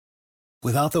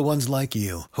Without the ones like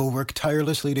you, who work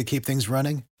tirelessly to keep things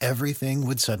running, everything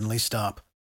would suddenly stop.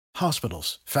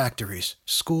 Hospitals, factories,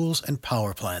 schools, and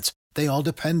power plants, they all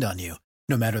depend on you.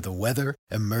 No matter the weather,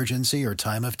 emergency, or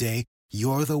time of day,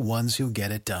 you're the ones who get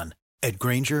it done. At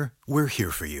Grainger, we're here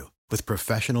for you with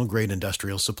professional-grade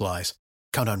industrial supplies.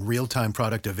 Count on real-time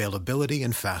product availability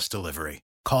and fast delivery.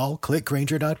 Call,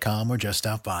 clickgrainger.com, or just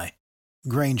stop by.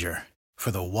 Grainger, for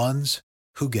the ones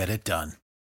who get it done.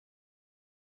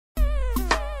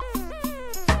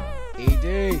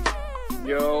 ED.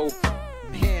 Yo.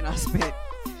 Man, I spent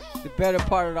the better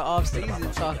part of the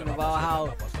offseason talking about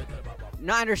how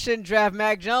Niners shouldn't draft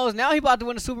Mac Jones. Now he about to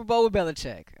win the Super Bowl with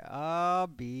Belichick. I'll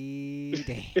be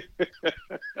damned.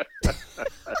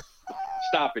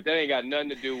 Stop it. That ain't got nothing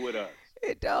to do with us.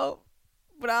 It don't.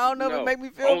 But I don't know if it make me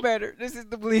feel better. This is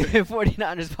the Believe in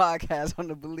 49ers podcast on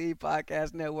the Believe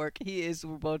Podcast Network. He is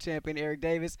Super Bowl champion Eric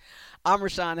Davis. I'm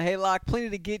Rashawn Haylock. Plenty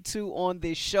to get to on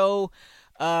this show.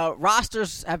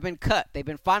 Rosters have been cut. They've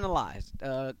been finalized.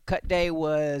 Cut day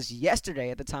was yesterday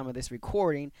at the time of this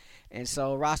recording. And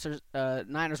so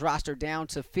Niners roster down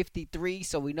to 53.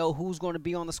 So we know who's going to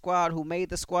be on the squad, who made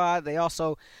the squad. They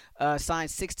also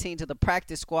signed 16 to the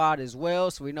practice squad as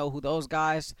well. So we know who those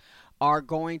guys are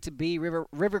going to be. River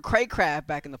Craycraft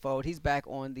back in the fold. He's back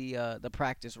on the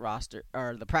practice roster,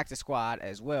 or the practice squad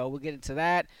as well. We'll get into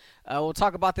that. We'll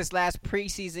talk about this last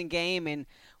preseason game and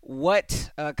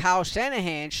what Kyle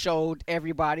Shanahan showed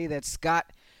everybody that's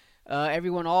got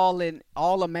everyone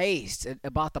all amazed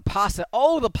about the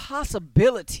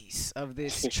possibilities of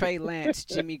this Trey Lance,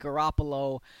 Jimmy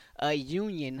Garoppolo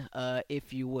union,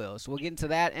 if you will. So we'll get into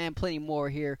that and plenty more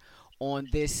here on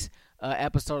this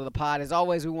episode of the pod. As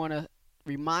always, we want to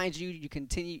remind you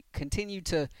continue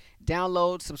to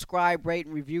download, subscribe, rate,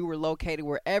 and review. We're located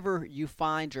wherever you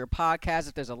find your podcast.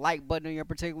 If there's a like button on your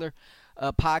particular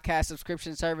podcast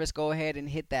subscription service, go ahead and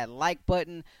hit that like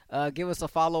button. Give us a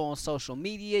follow on social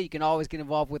media. You can always get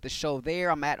involved with the show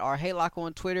there. I'm at R. Haylock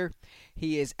on Twitter.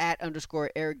 He is at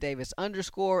 _Eric Davis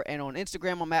 _. And on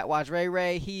Instagram, I'm at Watch Ray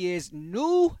Ray. He is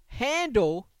new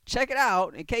handle. Check it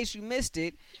out in case you missed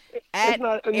it. At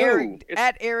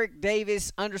Eric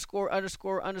Davis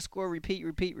 _.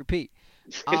 Repeat.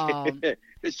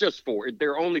 It's just 4.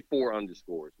 There are only 4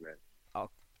 underscores, man. Oh,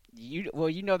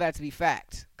 you know that to be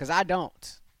fact, because I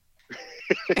don't.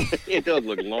 It does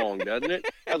look long, doesn't it?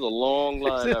 That's a long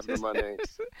line after my name.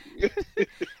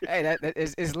 Hey, that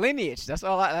is lineage. That's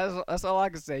all I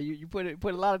can say. You put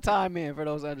a lot of time in for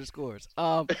those underscores.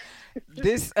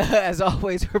 This, as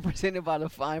always, represented by the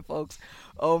fine folks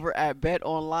over at Bet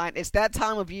Online. It's that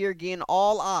time of year again.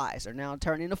 All eyes are now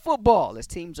turning to football as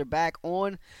teams are back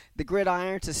on the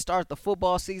gridiron to start the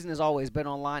football season. As always, Bet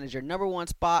Online is your number one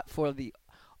spot for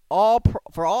all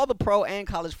the pro and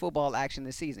college football action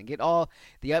this season. Get all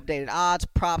the updated odds,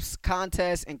 props,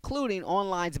 contests, including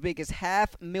online's biggest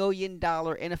 $500,000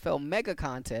 NFL mega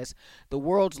contest, the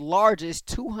world's largest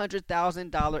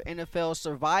 $200,000 NFL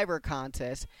Survivor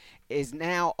contest is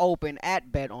now open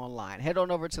at Bet Online. Head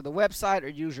on over to the website or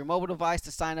use your mobile device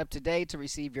to sign up today to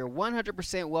receive your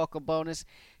 100% welcome bonus.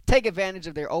 Take advantage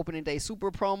of their opening day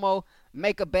super promo.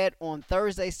 Make a bet on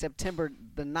Thursday, September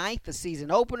the 9th, the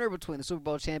season opener between the Super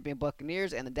Bowl champion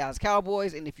Buccaneers and the Dallas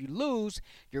Cowboys. And if you lose,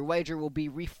 your wager will be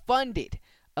refunded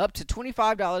up to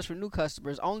 $25 for new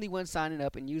customers only when signing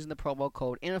up and using the promo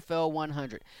code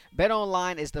NFL100.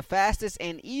 BetOnline is the fastest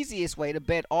and easiest way to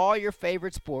bet all your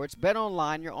favorite sports.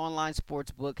 BetOnline, your online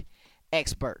sportsbook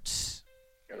experts.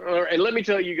 All right, let me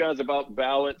tell you guys about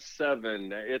Balance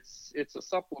 7. It's a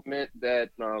supplement that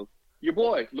your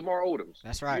boy Lamar Odom.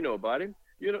 That's right. You know about him.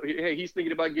 You know, hey, he's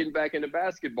thinking about getting back into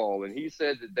basketball, and he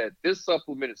said that this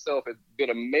supplement itself has been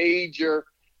a major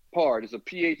part. It's a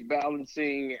pH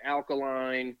balancing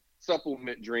alkaline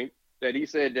supplement drink that he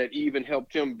said that even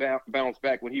helped him bounce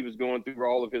back when he was going through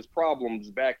all of his problems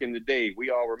back in the day.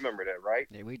 We all remember that, right?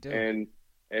 Yeah, we do. And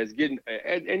I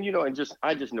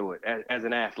just know it as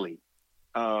an athlete.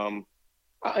 And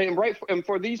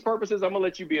for these purposes, I'm gonna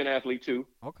let you be an athlete too.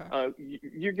 Okay.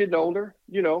 You're getting older.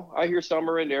 You know, I hear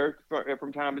Summer in there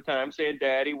from time to time saying,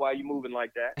 "Daddy, why you moving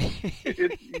like that?"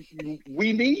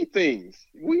 We need things.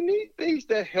 We need things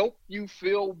that help you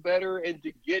feel better and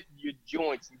to get your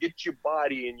joints and get your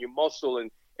body and your muscle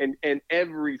and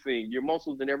everything, your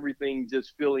muscles and everything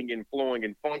just feeling and flowing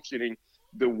and functioning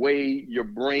the way your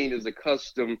brain is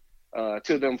accustomed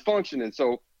to them functioning.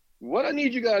 So what I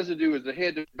need you guys to do is to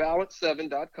head to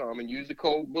balance7.com and use the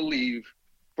code BELIEVE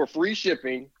for free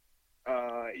shipping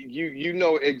You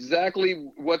know exactly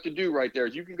what to do right there.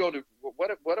 You can go to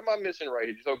what am I missing right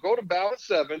here? So go to Balance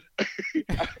 7.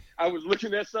 I was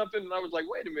looking at something and I was like,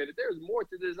 wait a minute, there's more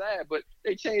to this ad, but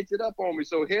they changed it up on me.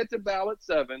 So head to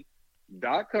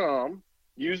balance7.com.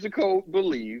 Use the code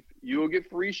BELIEVE. You'll get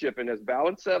free shipping. That's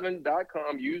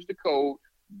balance7.com. Use the code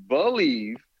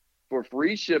BELIEVE for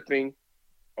free shipping.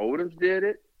 Odoms did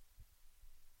it.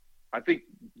 I think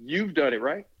you've done it,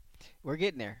 right? We're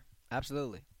getting there.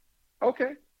 Absolutely.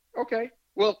 Okay.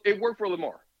 Well, it worked for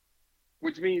Lamar,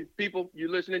 which means people, you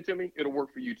listening to me, it'll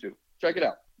work for you too. Check it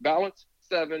out.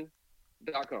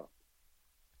 Balance7.com.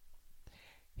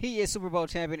 He is Super Bowl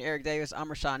champion Eric Davis. I'm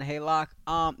Rashawn Haylock.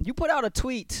 You put out a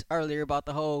tweet earlier about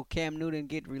the whole Cam Newton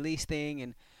get released thing,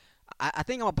 and I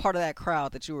think I'm a part of that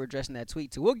crowd that you were addressing that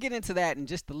tweet to. We'll get into that in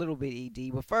just a little bit,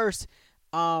 ED. But first,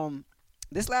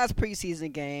 this last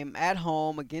preseason game at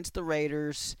home against the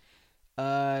Raiders,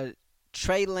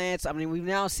 Trey Lance, I mean, we've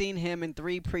now seen him in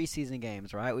 3 preseason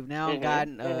games, right? We've now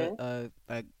gotten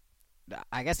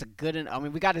I guess a good – I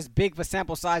mean, we got as big of a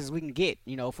sample size as we can get,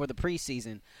 for the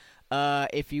preseason,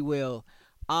 if you will.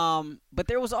 But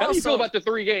there was also – How do you feel about the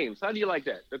 3 games? How do you like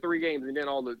that? The 3 games and then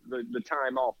all the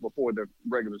time off before the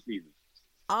regular season.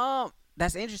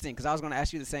 That's interesting because I was going to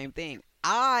ask you the same thing.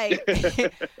 I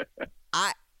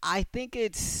think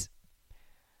it's –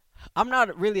 I'm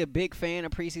not really a big fan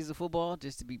of preseason football,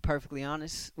 just to be perfectly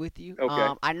honest with you.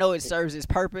 Okay. I know it serves its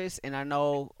purpose, and I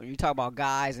know when you talk about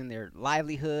guys and their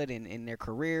livelihood and their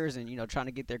careers and, trying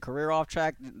to get their career off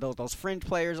track, those fringe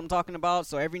players I'm talking about.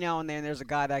 So every now and then there's a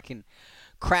guy that can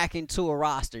crack into a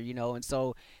roster, and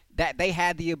so that they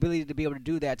had the ability to be able to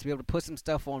do that, to be able to put some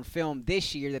stuff on film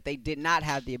this year that they did not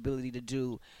have the ability to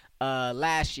do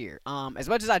last year. As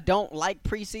much as I don't like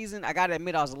preseason, I gotta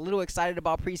admit I was a little excited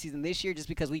about preseason this year just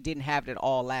because we didn't have it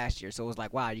all last year. So it was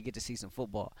like, wow, you get to see some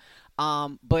football.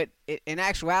 But in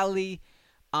actuality,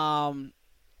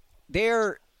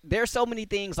 there's so many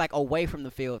things like away from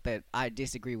the field that I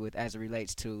disagree with as it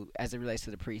relates to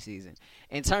the preseason.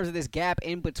 In terms of this gap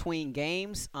in between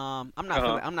games, I'm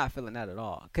not feeling that at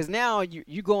all. Because now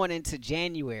you going into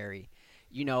January.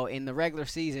 In the regular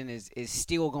season is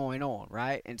still going on,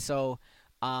 right? And so,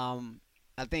 I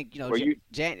think I think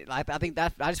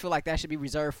that I just feel like that should be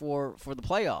reserved for the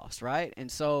playoffs, right?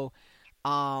 And so,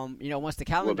 once the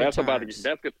calendar turns,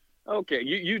 okay.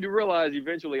 You do realize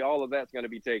eventually all of that's going to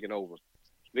be taken over.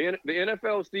 The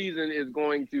NFL season is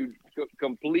going to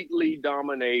completely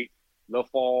dominate the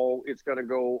fall. It's going to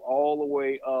go all the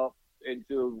way up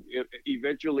until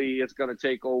eventually it's going to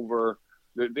take over.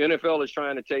 The NFL is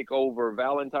trying to take over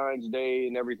Valentine's Day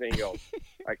and everything else.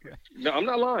 No, I'm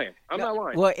not lying. I'm not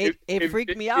lying. Well, it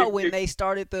freaked me out when they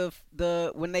started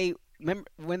when they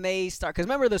start, because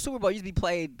remember the Super Bowl used to be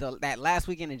played that last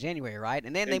weekend in January, right?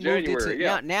 And then they moved it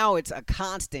to now it's a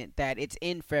constant that it's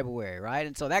in February, right?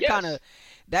 And so that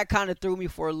kind of threw me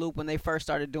for a loop when they first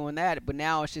started doing that. But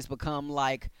now it's just become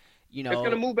like. It's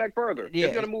going to move back further. Yeah.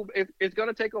 It's going to move. It's going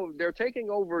to take over. They're taking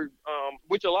over,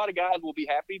 which a lot of guys will be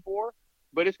happy for.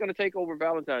 But it's going to take over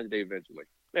Valentine's Day eventually.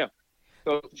 Yeah.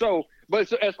 So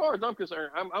as far as I'm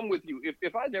concerned, I'm with you.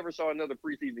 If I never saw another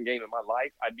preseason game in my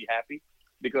life, I'd be happy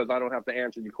because I don't have to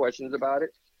answer you questions about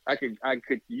it. I could.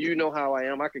 You know how I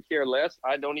am. I could care less.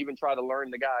 I don't even try to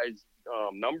learn the guys'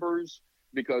 numbers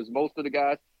because most of the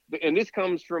guys. And this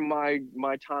comes from my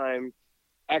time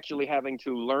actually having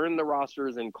to learn the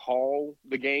rosters and call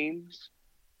the games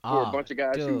for a bunch of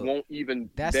guys who won't even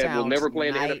that will never play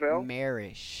in the NFL.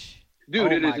 Nightmarish.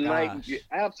 Dude, it is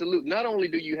absolute. Not only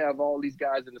do you have all these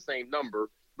guys in the same number,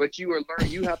 but you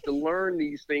have to learn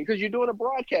these things because you're doing a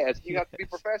broadcast. You have to be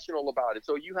professional about it.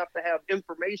 So you have to have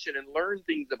information and learn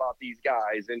things about these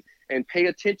guys and pay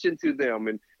attention to them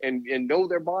and know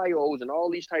their bios and all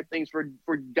these type things for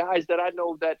guys that I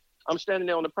know that I'm standing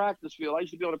there on the practice field. I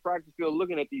used to be on the practice field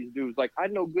looking at these dudes. Like, I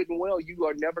know good and well you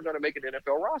are never going to make an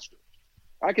NFL roster.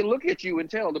 I can look at you and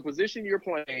tell the position you're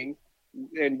playing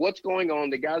and what's going on,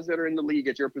 the guys that are in the league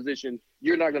at your position,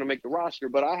 you're not going to make the roster,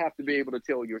 but I have to be able to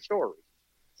tell your story.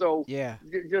 So yeah,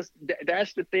 just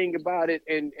that's the thing about it.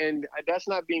 And that's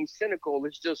not being cynical.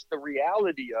 It's just the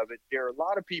reality of it. There are a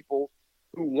lot of people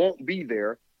who won't be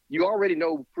there. You already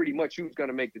know pretty much who's going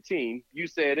to make the team. You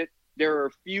said it. There are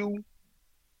a few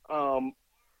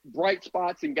bright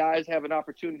spots and guys have an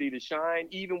opportunity to shine,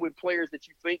 even with players that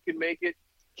you think can make it.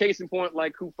 Case in point,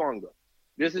 like Hufanga.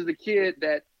 This is a kid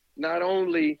that not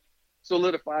only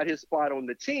solidified his spot on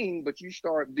the team, but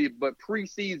but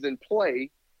preseason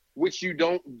play, which you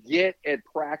don't get at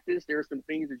practice. There are some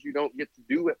things that you don't get to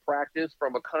do at practice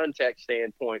from a contact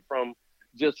standpoint, from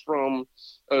just from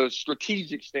a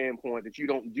strategic standpoint that you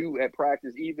don't do at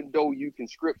practice, even though you can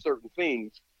script certain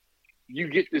things. You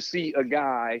get to see a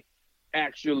guy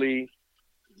actually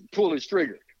pull his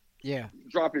trigger,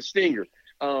 drop his stinger.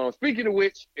 Speaking of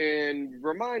which, and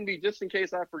remind me just in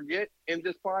case I forget in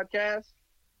this podcast,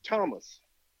 Thomas.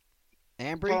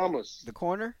 Thomas. The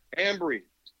corner? Ambry.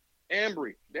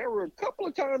 There were a couple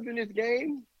of times in this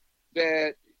game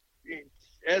that,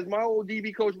 as my old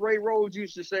DB coach Ray Rhodes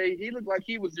used to say, he looked like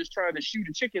he was just trying to shoot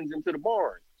the chickens into the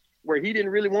barn, where he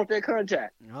didn't really want that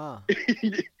contact.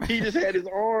 He just had his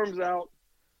arms out,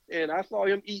 and I saw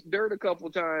him eat dirt a couple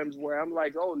of times where I'm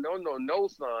like, oh, no,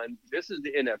 son. This is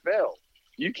the NFL.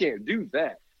 You can't do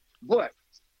that. But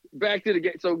back to the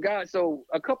game. So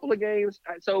a couple of games.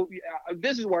 So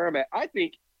this is where I'm at. I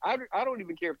think I don't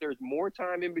even care if there's more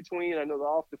time in between. I know the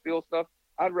off the field stuff.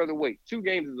 I'd rather wait. 2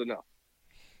 games is enough.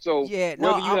 So yeah,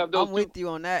 no, I'm with you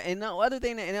on that. And the other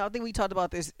thing, and I think we talked about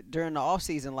this during the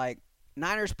offseason, like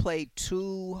Niners played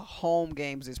 2 home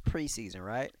games this preseason,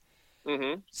 right?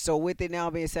 Mm-hmm. So with it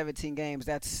now being 17 games,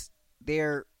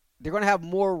 they're going to have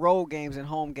more road games and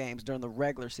home games during the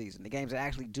regular season, the games that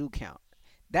actually do count.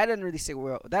 That doesn't really sit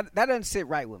well. That doesn't sit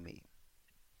right with me.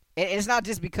 And it's not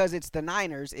just because it's the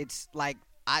Niners. It's like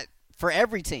for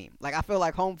every team. Like I feel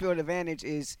like home field advantage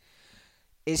is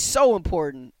so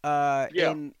important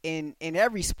in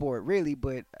every sport, really.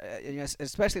 But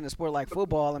especially in a sport like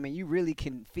football, I mean, you really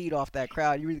can feed off that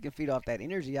crowd. You really can feed off that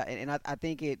energy. And I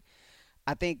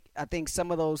think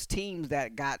some of those teams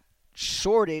that got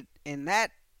shorted in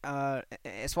that.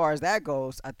 As far as that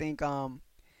goes, I think they're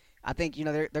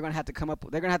gonna have to come up.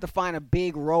 They're gonna have to find a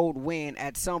big road win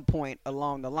at some point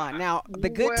along the line. Now, the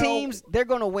good teams, they're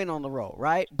gonna win on the road,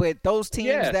 right? But those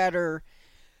teams that are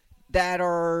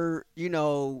you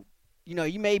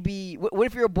may be. What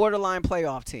if you're a borderline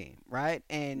playoff team, right?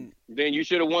 And then you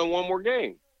should have won one more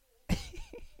game.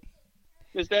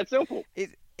 It's that simple.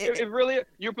 It really,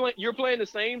 you're playing the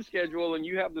same schedule and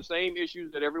you have the same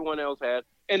issues that everyone else has,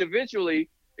 and eventually.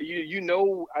 I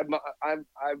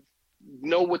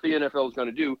know what the NFL is going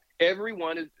to do.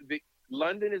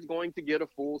 London is going to get a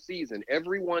full season.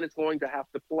 Everyone is going to have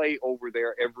to play over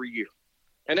there every year,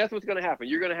 and that's what's going to happen.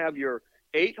 You're going to have your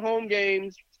 8 home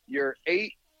games, your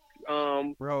 8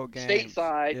 road games,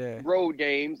 stateside road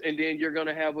games, and then you're going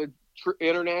to have a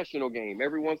international game.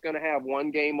 Everyone's going to have one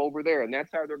game over there, and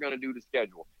that's how they're going to do the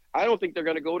schedule. I don't think they're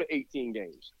going to go to 18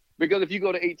 games because if you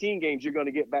go to 18 games, you're going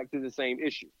to get back to the same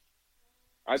issue.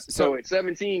 So at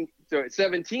 17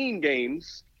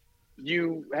 games,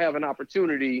 you have an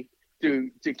opportunity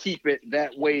to keep it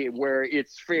that way where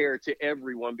it's fair to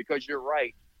everyone, because you're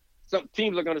right. Some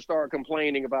teams are going to start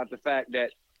complaining about the fact that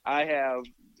I have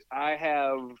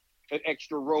an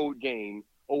extra road game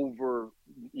over,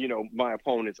 my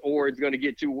opponents, or it's going to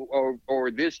get to,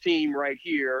 or this team right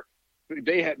here,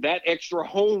 they have that extra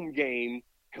home game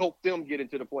help them get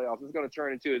into the playoffs. It's going to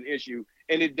turn into an issue,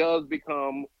 and it does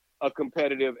become a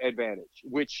competitive advantage,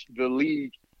 which the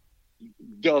league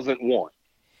doesn't want.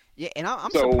 Yeah, and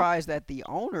I'm surprised that the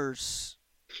owners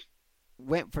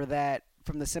went for that,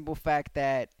 from the simple fact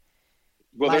that.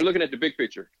 Well, they're looking at the big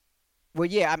picture. Well,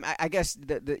 yeah, I guess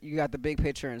you got the big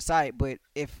picture in sight, but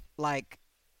if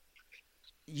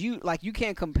you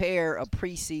can't compare a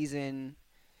preseason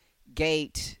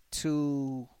gate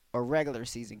to a regular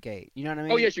season gate. You know what I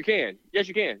mean? Oh, yes, you can. Yes,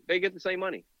 you can. They get the same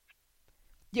money.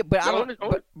 Yeah, but I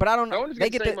don't know. They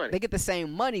get the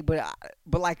same money, but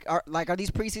are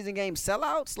these preseason games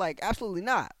sellouts? Like, absolutely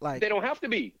not. Like, they don't have to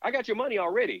be. I got your money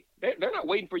already. They're not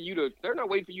waiting for you to. They're not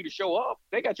waiting for you to show up.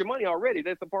 They got your money already.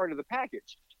 That's a part of the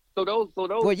package. So those.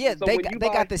 Well, yeah, they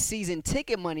got the season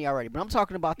ticket money already, but I'm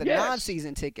talking about the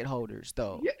non-season ticket holders,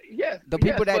 though. Yeah. The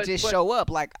people that just show up.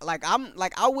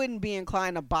 I wouldn't be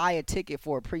inclined to buy a ticket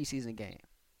for a preseason game.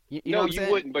 You know what I'm saying?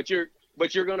 You wouldn't.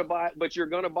 But you're gonna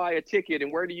buy a ticket,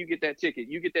 and where do you get that ticket?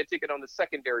 You get that ticket on the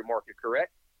secondary market,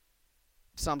 correct?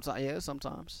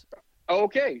 Sometimes.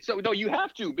 Okay, so no, you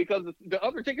have to, because the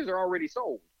other tickets are already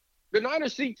sold. The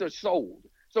Niners seats are sold.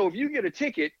 So if you get a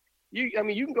ticket, you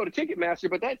can go to Ticketmaster,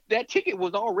 but that ticket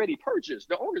was already purchased.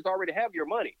 The owners already have your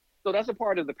money, so that's a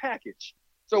part of the package.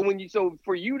 So for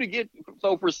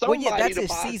somebody, that's to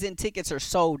if season tickets are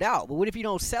sold out. But what if you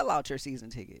don't sell out your season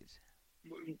tickets?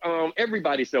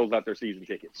 Everybody sells out their season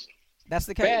tickets. That's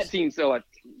the case. Bad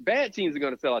teams are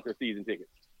going to sell out their season tickets.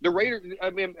 The Raiders,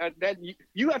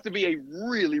 you have to be a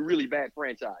really, really bad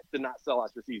franchise to not sell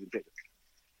out your season tickets.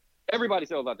 Everybody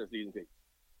sells out their season tickets.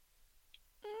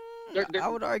 I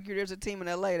would argue there's a team in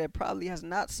LA that probably has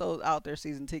not sold out their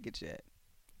season tickets yet.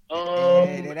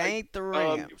 And it ain't the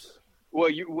Rams. Well,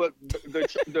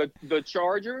 the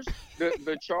Chargers,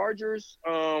 the Chargers.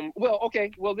 Well,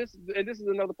 okay. Well, this is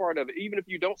another part of it. Even if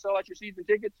you don't sell out your season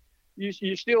tickets,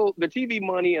 you still the TV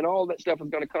money and all that stuff is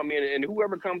going to come in, and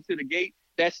whoever comes to the gate,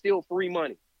 that's still free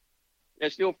money.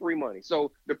 That's still free money.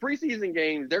 So the preseason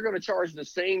games, they're going to charge the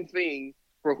same thing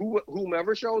for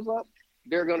whomever shows up.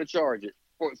 They're going to charge it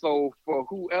for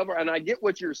whoever. And I get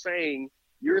what you're saying.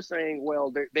 You're saying,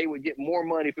 well, they would get more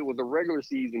money if it was a regular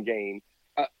season game.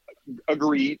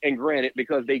 Agreed and granted,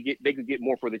 because they could get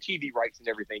more for the TV rights and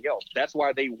everything else. That's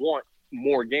why they want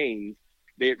more games.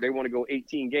 They want to go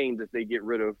 18 games if they get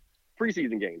rid of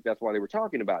preseason games. That's why they were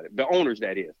talking about it. The owners,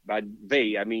 that is. By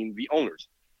they, I mean the owners.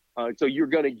 So you're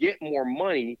going to get more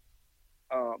money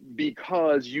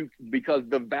because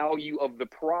the value of the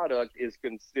product is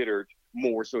considered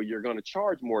more. So you're going to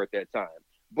charge more at that time.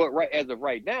 But as of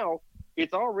right now,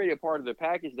 it's already a part of the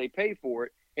package. They pay for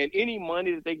it. And any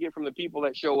money that they get from the people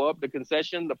that show up, the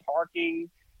concession, the parking,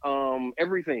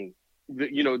 everything,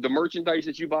 the merchandise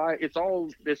that you buy, that's all,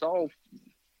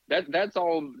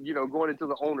 going into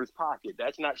the owner's pocket.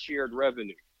 That's not shared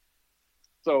revenue.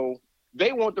 So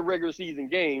they want the regular season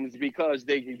games because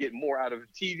they can get more out of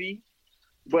TV.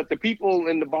 But the people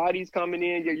and the bodies coming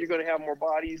in, you're going to have more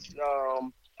bodies.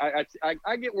 I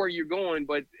get where you're going,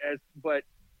 but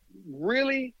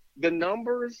really the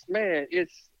numbers, man,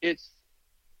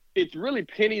 it's really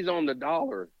pennies on the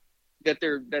dollar that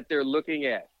they're looking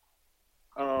at.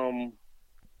 So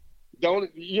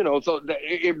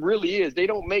it really is. They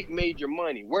don't make major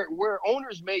money. Where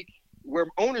owners make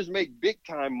big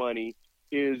time money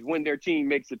is when their team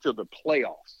makes it to the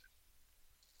playoffs.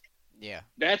 Yeah.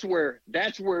 That's where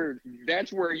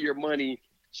your money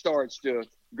starts to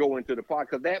go into the pot,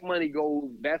 because that money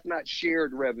that's not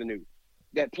shared revenue.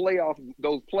 Those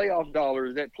playoff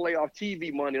dollars, that playoff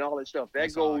TV money and all that stuff,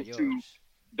 that goes to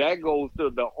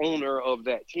the owner of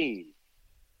that team.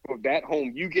 For that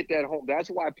home, you get that home. That's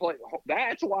why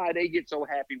they get so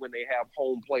happy when they have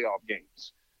home playoff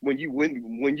games. When you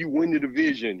win the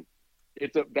division,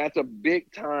 that's a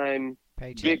big time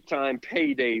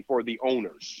payday for the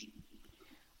owners.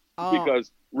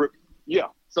 Because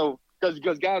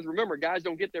guys, remember, guys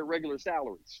don't get their regular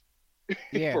salaries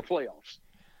for playoffs.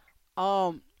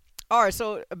 All right,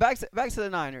 so back to the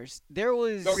Niners.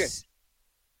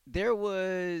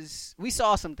 We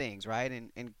saw some things, right?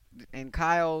 And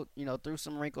Kyle, threw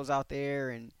some wrinkles out there,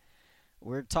 and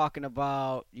we're talking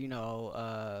about,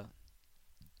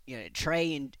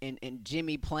 Trey and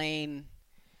Jimmy playing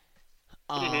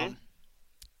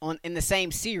in the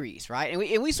same series, right?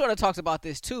 And we sort of talked about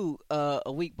this too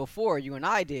a week before, you and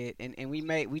I did, and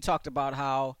we talked about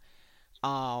how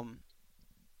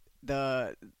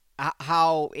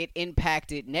how it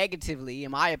impacted negatively,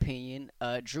 in my opinion,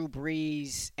 Drew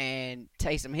Brees and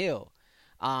Taysom Hill,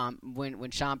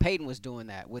 when Sean Payton was doing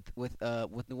that with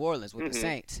New Orleans, with the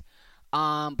Saints.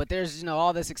 But there's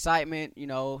all this excitement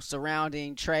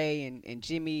surrounding Trey and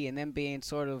Jimmy, and them being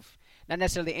sort of not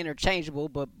necessarily interchangeable,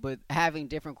 but having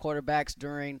different quarterbacks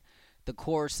during the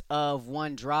course of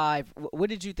one drive.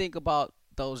 What did you think about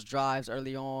those drives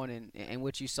early on, and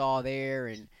what you saw there?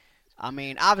 And I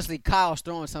mean, obviously Kyle's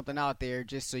throwing something out there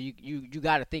just so you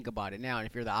got to think about it now, and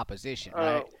if you're the opposition,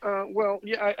 right? Well,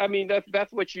 yeah, I mean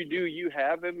that's what you do. You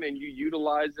have him and you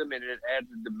utilize him, and it adds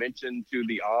a dimension to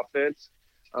the offense.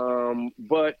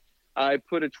 But I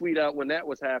put a tweet out when that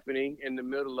was happening in the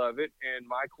middle of it, and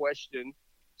my question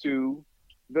to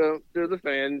the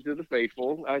fans, to the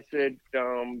faithful, I said,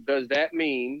 does that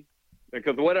mean?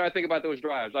 Because what do I think about those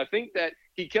drives? I think that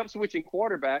he kept switching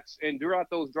quarterbacks, and throughout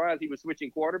those drives, he was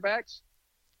switching quarterbacks.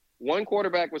 One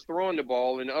quarterback was throwing the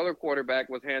ball, and the other quarterback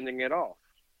was handing it off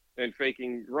and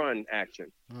faking run action.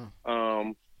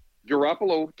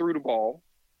 Garoppolo threw the ball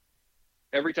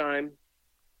every time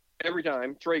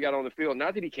Trey got on the field.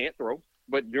 Not that he can't throw,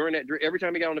 but every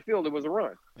time he got on the field, it was a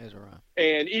run. It was a run.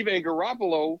 And even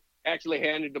Garoppolo actually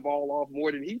handed the ball off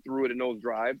more than he threw it in those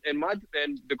drives. And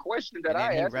the question that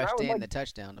I asked, rushed in the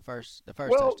touchdown, the first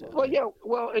touchdown. Well, yeah,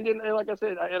 and like I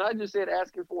said, and I just said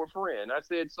asking for a friend. I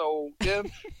said, so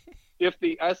if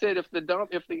the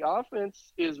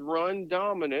offense is run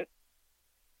dominant,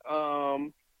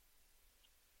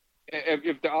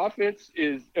 if the offense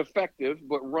is effective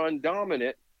but run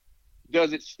dominant,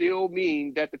 does it still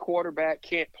mean that the quarterback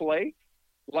can't play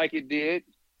like it did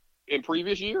in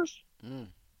previous years?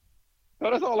 No,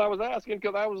 that's all I was asking,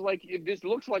 because I was like, this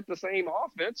looks like the same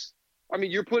offense. I mean,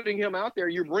 you're putting him out there,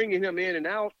 you're bringing him in and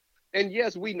out, and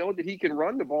yes, we know that he can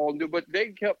run the ball, but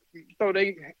they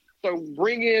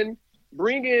bring in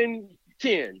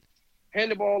 10,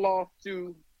 hand the ball off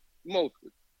to Mostert,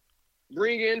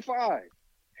 bring in 5,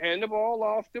 hand the ball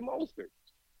off to Mostert.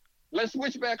 Let's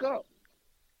switch back up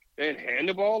and hand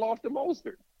the ball off to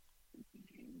Mostert.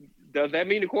 Does that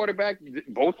mean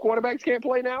both quarterbacks can't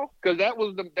play now? Because that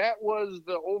was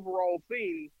the overall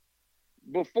thing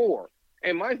before.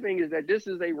 And my thing is that this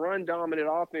is a run-dominant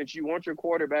offense. You want your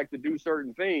quarterback to do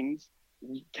certain things.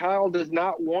 Kyle does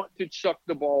not want to chuck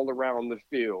the ball around the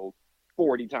field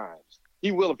 40 times.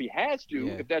 He will if he has to,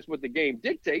 if that's what the game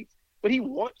dictates, but he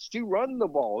wants to run the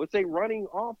ball. It's a running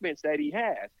offense that he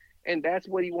has, and that's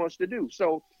what he wants to do.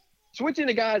 So switching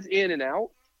the guys in and out,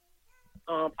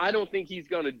 I don't think he's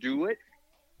going to do it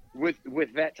with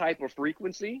that type of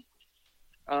frequency.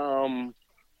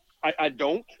 I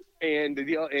don't.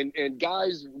 And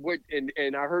guys,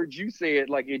 and I heard you say it,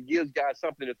 like it gives guys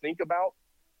something to think about.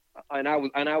 And I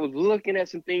was looking at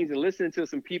some things and listening to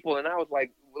some people, and I was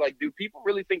like, do people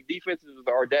really think defenses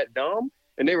are that dumb?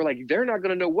 And they were like, they're not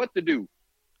going to know what to do.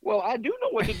 Well, I do know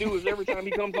what to do. Is every time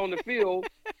he comes on the field,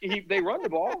 they run the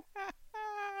ball.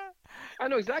 I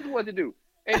know exactly what to do.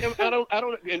 And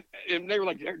and they were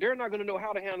like, they're not going to know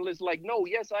how to handle this. Like, no,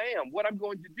 yes, I am. What I'm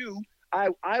going to do,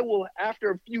 I will,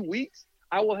 after a few weeks,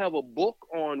 I will have a book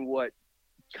on what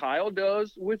Kyle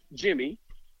does with Jimmy.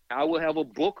 I will have a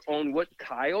book on what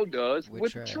Kyle does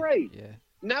with Trey. Yeah.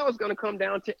 Now it's going to come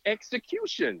down to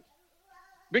execution,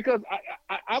 because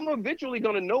I'm eventually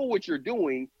going to know what you're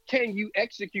doing. Can you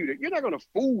execute it? You're not going to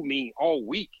fool me all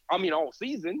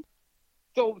season.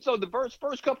 So the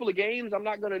first couple of games, I'm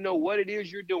not going to know what it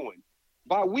is you're doing.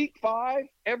 By week 5,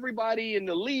 everybody in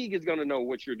the league is going to know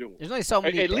what you're doing. There's only so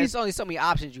many. There's only so many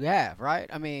options you have, right?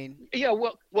 I mean, yeah.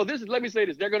 Well. Let me say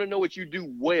this: they're going to know what you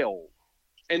do well,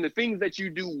 and the things that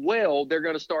you do well, they're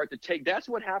going to start to take. That's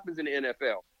what happens in the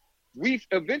NFL.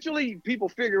 Eventually people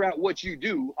figure out what you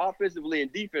do offensively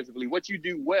and defensively, what you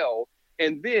do well,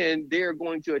 and then they're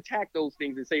going to attack those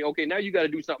things and say, okay, now you got to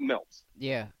do something else.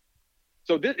 Yeah.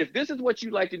 So if this is what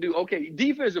you like to do, okay,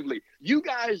 defensively, you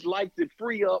guys like to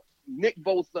free up Nick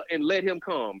Bosa and let him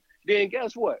come, then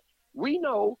guess what? We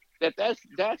know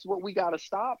that's what we got to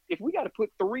stop. If we got to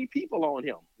put 3 people on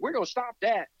him, we're going to stop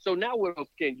that. So now what else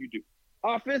can you do?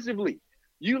 Offensively,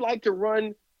 you like to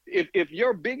run. If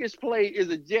your biggest play is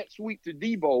a jet sweep to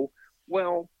Debo,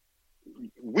 well,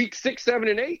 week 6, 7,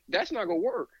 and 8, that's not going to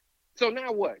work. So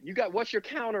now what? What's your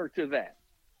counter to that?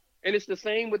 And it's the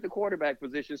same with the quarterback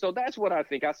position. So that's what I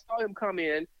think. I saw him come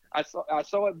in. I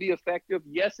saw it be effective.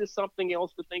 Yes, it's something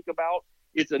else to think about.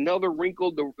 It's another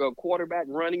wrinkle, the quarterback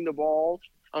running the ball.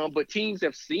 But teams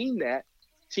have seen that.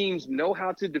 Teams know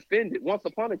how to defend it. Once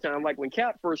upon a time, like when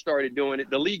Cap first started doing it,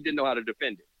 the league didn't know how to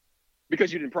defend it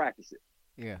because you didn't practice it.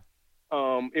 Yeah.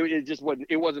 It just wasn't.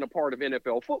 It wasn't a part of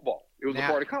NFL football. It was a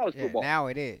part of college football. Now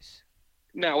it is.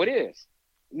 Now it is.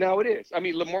 I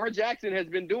mean, Lamar Jackson has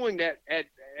been doing that at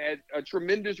a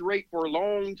tremendous rate for a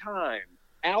long time.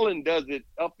 Allen does it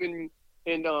up in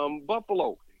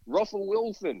Buffalo. Russell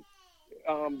Wilson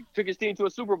took his team to a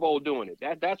Super Bowl doing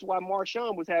it. That's why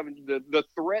Marshawn was having the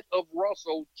threat of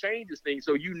Russell changes things.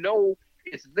 So you know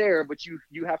it's there, but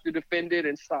you have to defend it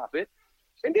and stop it.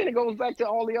 And then it goes back to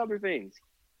all the other things.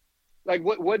 Like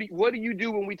what do you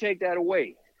do when we take that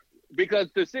away?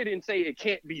 Because to sit and say it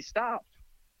can't be stopped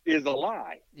is a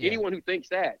lie. Yeah. Anyone who thinks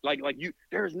that,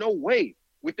 there's no way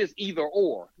with this either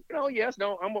or.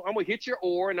 I'm gonna hit your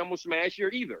or and I'm gonna smash your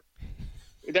either.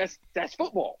 That's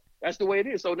football. That's the way it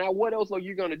is. So now what else are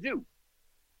you gonna do?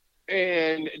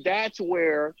 And that's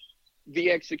where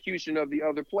the execution of the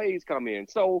other plays come in.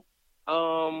 So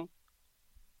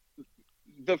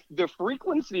the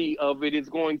frequency of it is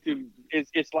going to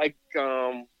it's like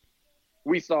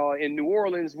we saw in New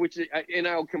Orleans, and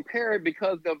I'll compare it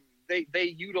because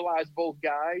they utilize both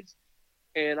guys,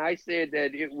 and I said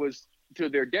that it was to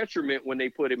their detriment when they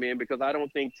put him in, because I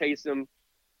don't think Taysom,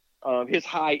 his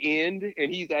high end,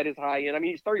 and he's at his high end. I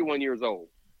mean, he's 31 years old.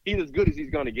 He's as good as he's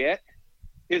going to get.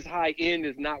 His high end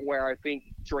is not where I think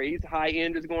Trey's high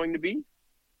end is going to be.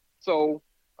 So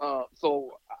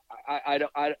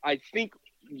I think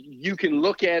you can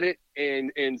look at it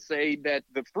and say that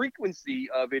the frequency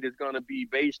of it is going to be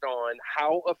based on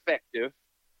how effective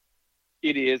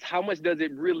it is. How much does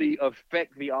it really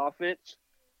affect the offense?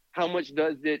 How much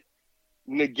does it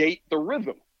negate the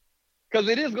rhythm? Because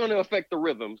it is going to affect the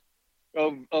rhythm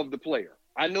of the player.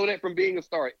 I know that from being a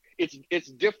star.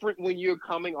 It's different when you're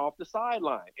coming off the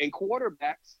sideline, and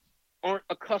quarterbacks aren't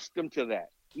accustomed to that.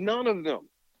 None of them.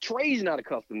 Trey's not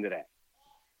accustomed to that.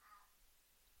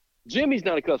 Jimmy's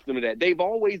not accustomed to that. They've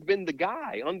always been the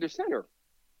guy under center.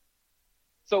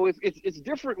 So it's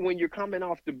different when you're coming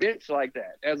off the bench like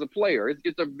that as a player.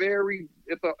 It's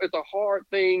a hard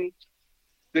thing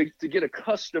to get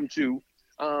accustomed to.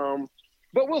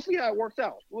 But we'll see how it works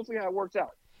out.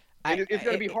 And it's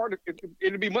going to be harder.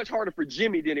 It'll be much harder for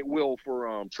Jimmy than it will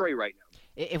for Trey right now.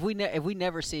 If we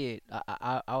never see it,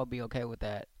 I would be okay with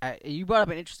that. You brought up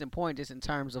an interesting point just in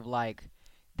terms of like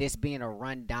this being a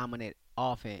run dominant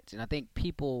offense, and I think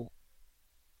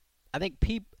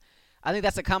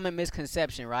that's a common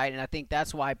misconception, right? And I think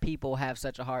that's why people have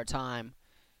such a hard time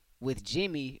with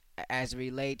Jimmy as it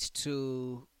relates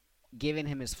to giving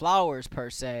him his flowers per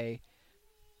se,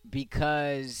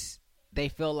 because they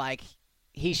feel like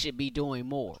he should be doing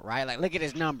more, right? Like, look at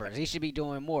his numbers. He should be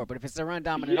doing more. But if it's a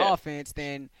run-dominant offense,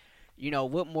 then,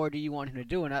 what more do you want him to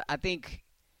do? And I think,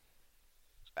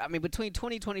 between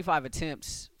 20 and 25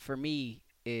 attempts for me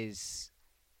is,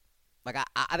 like,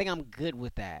 I think I'm good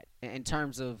with that in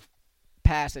terms of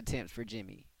pass attempts for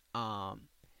Jimmy, or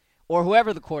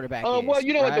whoever the quarterback is. Well,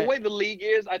 right? The way the league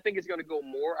is, I think it's going to go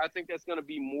more. I think that's going to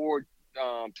be more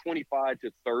 25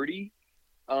 to 30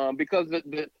 because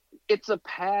it's a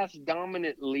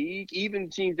pass-dominant league. Even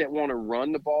teams that want to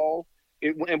run the ball,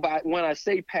 when I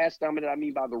say pass-dominant, I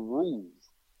mean by the rules.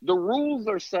 The rules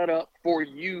are set up for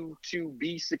you to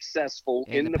be successful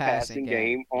in the passing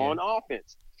game on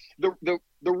offense. The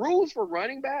rules for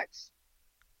running backs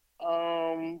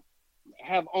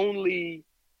have only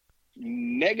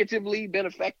negatively been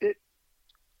affected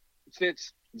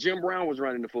since Jim Brown was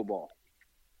running the football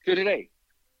to today.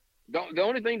 The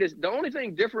only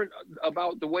thing different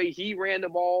about the way he ran the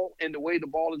ball and the way the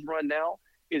ball is run now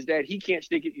is that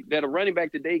that a running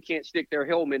back today can't stick their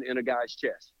helmet in a guy's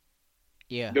chest.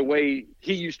 Yeah. The way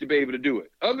he used to be able to do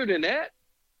it. Other than that,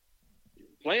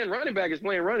 playing running back is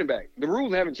playing running back. The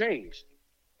rules haven't changed.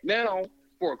 Now,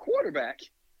 for a quarterback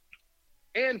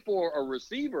and for a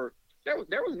receiver, there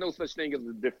was no such thing as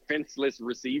a defenseless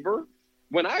receiver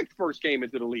when I first came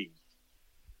into the league.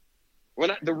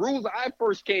 The rules I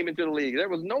first came into the league, there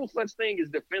was no such thing as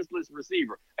defenseless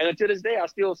receiver. And to this day, I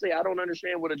still say I don't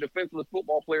understand what a defenseless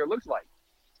football player looks like.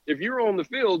 If you're on the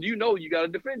field, you got to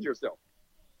defend yourself.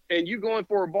 And you going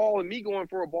for a ball and me going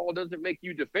for a ball doesn't make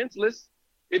you defenseless.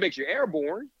 It makes you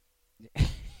airborne.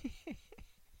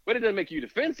 But it doesn't make you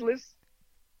defenseless.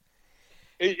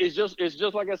 It's just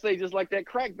like I say, just like that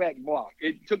crackback block.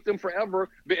 It took them forever,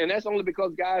 and that's only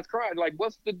because guys cried. Like,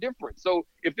 what's the difference? So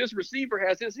if this receiver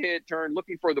has his head turned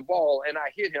looking for the ball and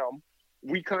I hit him,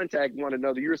 we contact one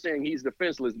another. You're saying he's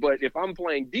defenseless. But if I'm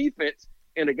playing defense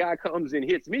and a guy comes and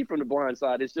hits me from the blind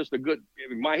side, it's just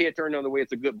my head turned the other way,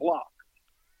 it's a good block.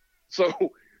 So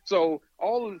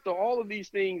all of these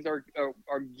things are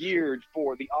geared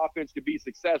for the offense to be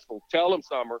successful. Tell them,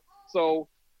 Summer. So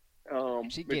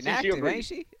she getting active, ain't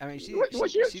she? I mean, she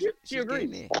agrees. She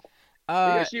agrees. So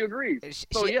I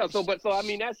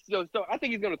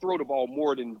think he's going to throw the ball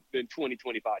more than 20,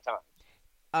 25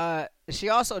 times. She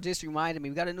also just reminded me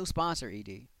we got a new sponsor,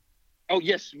 ED. Oh,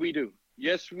 yes, we do.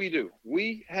 Yes, we do.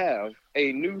 We have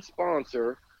a new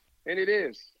sponsor, and it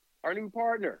is our new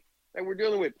partner. And we're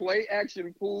dealing with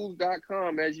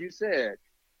PlayActionPools.com, as you said.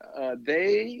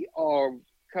 They are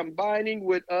combining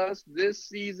with us this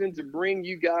season to bring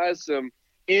you guys some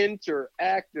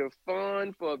interactive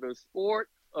fun for the sport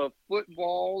of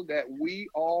football that we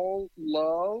all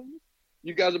love.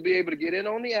 You guys will be able to get in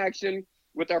on the action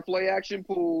with our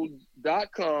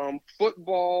PlayActionPools.com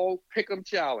football pick'em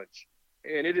challenge.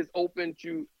 And it is open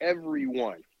to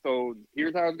everyone. So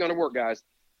here's how it's going to work, guys.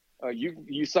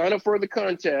 You sign up for the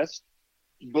contest,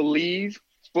 Believe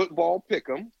Football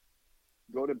Pick'em.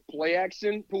 Go to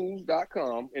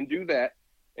playactionpools.com and do that.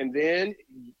 And then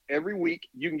every week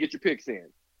you can get your picks in.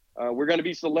 We're going to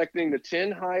be selecting the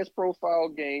 10 highest profile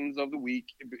games of the week,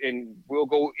 and we'll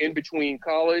go in between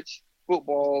college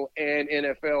football and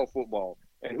NFL football.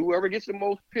 And whoever gets the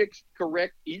most picks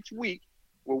correct each week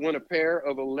will win a pair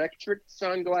of electric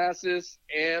sunglasses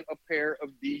and a pair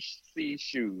of DC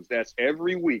shoes. That's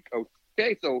every week.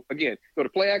 Okay, so again, go to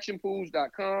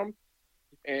playactionpools.com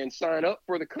and sign up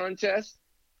for the contest.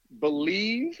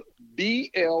 Believe,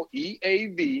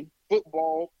 BLEAV,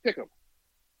 football pick'em.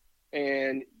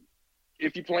 And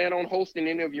if you plan on hosting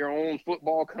any of your own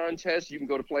football contests, you can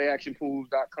go to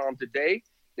playactionpools.com today.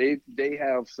 They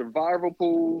have survival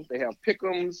pools, they have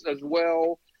pick'ems as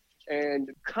well, and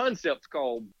concepts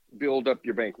called Build Up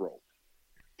Your Bankroll.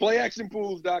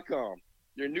 Playactionpools.com,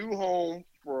 your new home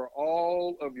for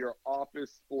all of your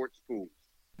office sports pools.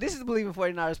 This is the Believe in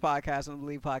 49ers podcast on the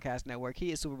Believe Podcast Network.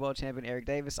 He is Super Bowl champion Eric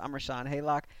Davis. I'm Rashawn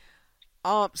Haylock.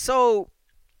 So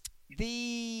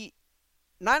the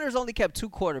Niners only kept two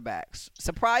quarterbacks.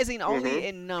 Surprising only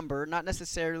in number, not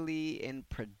necessarily in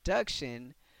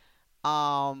production.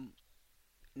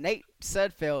 Nate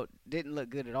Sudfeld didn't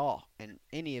look good at all in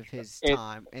any of his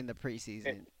time in the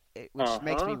preseason. which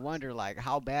makes me wonder, like,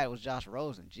 how bad was Josh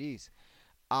Rosen? Jeez.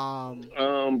 Haven't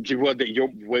I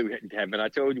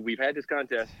told you we've had this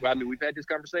contest? Well, I mean, we've had this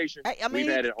conversation. I mean,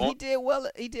 we've had it he did well.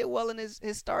 He did well in his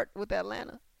start with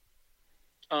Atlanta.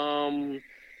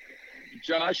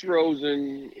 Josh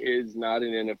Rosen is not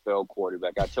an NFL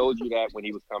quarterback. I told you that when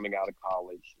he was coming out of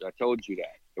college. I told you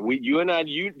that. You and I,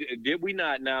 did we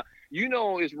not? Now, you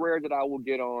know, it's rare that I will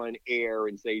get on air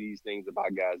and say these things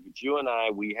about guys, but you and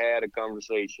I, we had a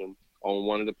conversation on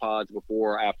one of the pods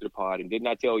before or after the pod, and didn't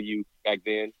I tell you back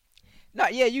then? No,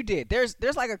 yeah, you did. There's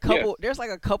like a couple. Yeah. There's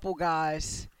like a couple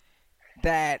guys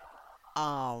that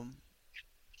I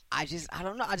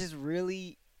don't know. I just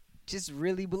really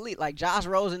believe, like, Josh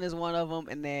Rosen is one of them,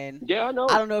 and then I know.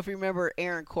 I don't know if you remember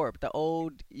Aaron Corp, the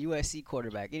old USC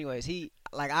quarterback. Anyways, he,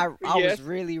 like, I was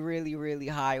really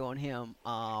high on him,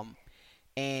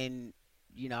 and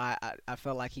you know, I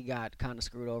felt like he got kind of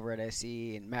screwed over at SC,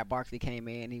 and Matt Barkley came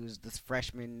in. He was this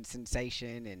freshman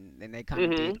sensation, and they kind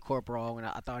of did Corp wrong, and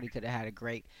I thought he could have had a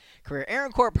great career.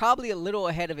 Aaron Corp probably a little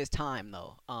ahead of his time,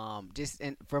 though,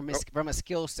 from a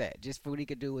skill set, just for what he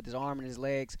could do with his arm and his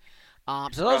legs.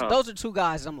 So those are two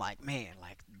guys I'm like, man,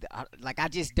 I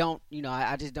just don't, you know,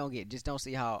 I just don't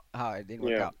see how it didn't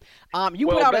work out. You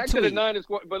put out a tweet. Back to the Niners,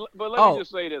 but let me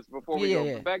just say this before we go.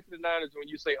 Yeah. Back to the Niners, when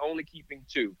you say only keeping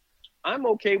two, I'm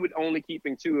okay with only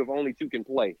keeping two if only two can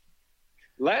play.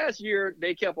 Last year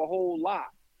they kept a whole lot,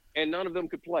 and none of them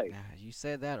could play. You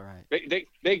said that right.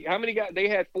 They how many guys? They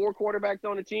had 4 quarterbacks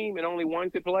on the team, and only one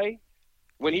could play.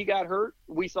 When he got hurt,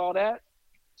 we saw that.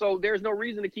 So there's no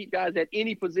reason to keep guys at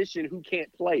any position who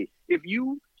can't play. If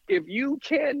you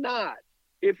cannot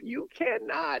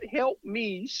help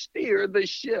me steer the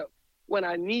ship when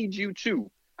I need you to,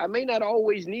 I may not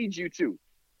always need you to,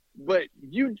 but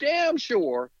you damn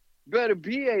sure better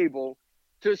be able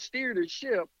to steer the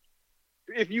ship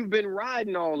if you've been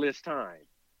riding all this time.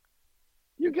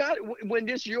 You got, when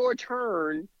it's your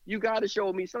turn, you got to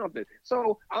show me something.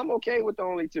 So I'm okay with the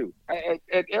only two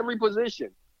at every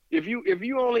position. If you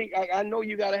only, I know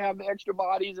you got to have the extra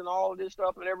bodies and all of this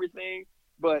stuff and everything,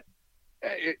 but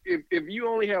if you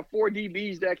only have 4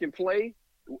 DBs that can play,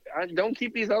 don't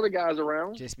keep these other guys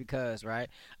around. Just because, right?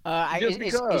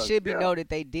 It should be noted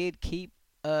they did keep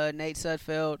Nate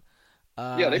Sudfeld.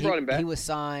 They brought him back. He was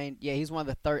signed. Yeah, he's one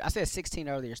of the I said 16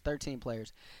 earlier. It's 13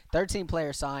 players. 13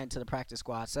 players signed to the practice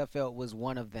squad. Sudfeld was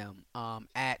one of them.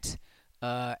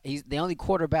 He's the only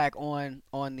quarterback on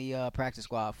the practice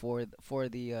squad for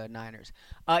the Niners.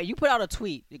 You put out a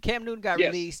tweet. Cam Newton got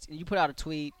released, and you put out a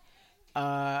tweet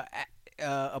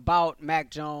about Mac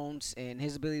Jones and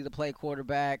his ability to play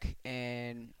quarterback.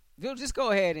 And Phil, just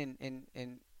go ahead and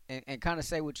kind of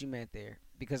say what you meant there,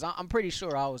 because I'm pretty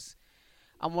sure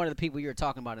I'm one of the people you were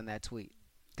talking about in that tweet.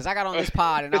 Because I got on this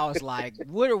pod and I was like,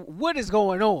 what is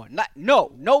going on?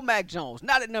 No Mac Jones,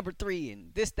 not at number 3,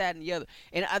 and this, that, and the other.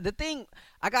 And the thing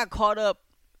I got caught up,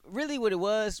 really what it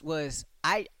was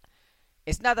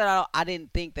it's not that I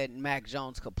didn't think that Mac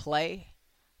Jones could play.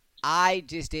 I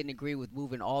just didn't agree with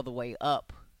moving all the way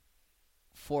up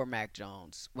for Mac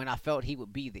Jones when I felt he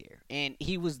would be there. And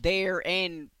he was there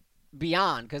and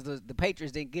beyond, because the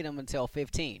Patriots didn't get him until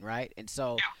 15, right? And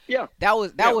so that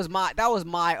was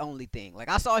my only thing. Like,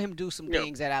 I saw him do some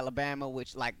things at Alabama,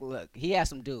 which, like, look, he had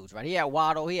some dudes, right? He had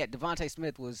Waddle, he had Devontae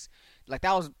Smith. Was like,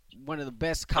 that was one of the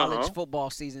best college football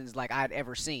seasons like I'd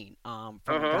ever seen from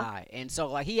a guy. And so,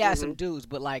 like, he had some dudes,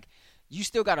 but, like, you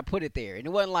still got to put it there. And it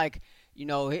wasn't like, you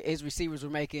know, his receivers were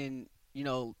making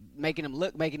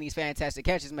making these fantastic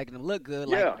catches, making them look good.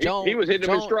 Like Jones, he was hitting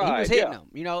them in stride. He was hitting them,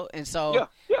 you know. And so,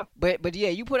 But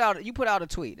you put out a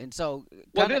tweet, and so.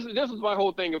 Well, this was my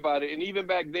whole thing about it, and even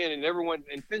back then, and everyone,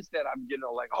 and since that, I'm getting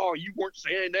all like, oh, you weren't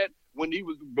saying that when he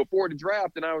was before the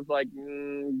draft, and I was like,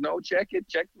 no, check the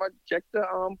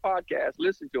podcast,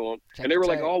 listen to him, and they were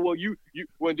like, oh, well,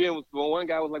 one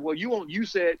guy was like, well, you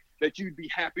said that you'd be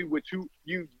happy with who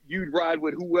you'd ride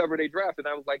with whoever they drafted.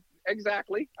 And I was like,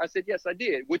 exactly. I said, yes, I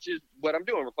did, which is what I'm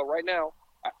doing. So right now,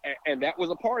 and that was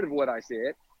a part of what I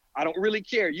said. I don't really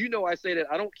care. You know, I say that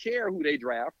I don't care who they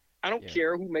draft. I don't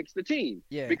care who makes the team.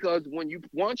 Yeah. Because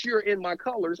once you're in my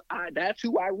colors, that's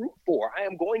who I root for. I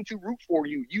am going to root for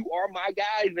you. You are my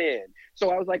guy then.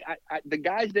 So I was like, the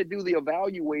guys that do the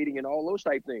evaluating and all those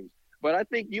type things. But I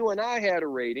think you and I had a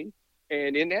rating.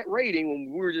 And in that rating,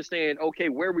 when we were just saying, okay,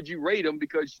 where would you rate him?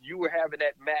 Because you were having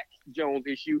that Mac Jones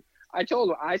issue. I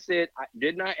told him, I said, at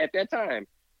that time,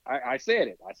 I said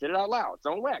it. I said it out loud. It's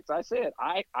on Lex. I said,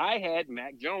 I had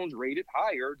Mac Jones rated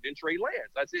higher than Trey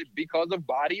Lance. I said, because of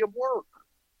body of work.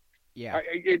 Yeah.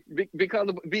 Because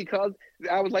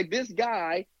I was like, this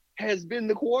guy has been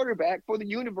the quarterback for the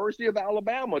University of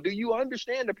Alabama. Do you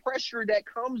understand the pressure that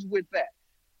comes with that?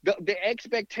 The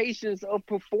expectations of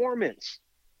performance.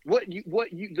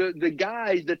 The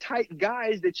guys, the type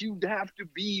guys that you have to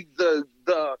be the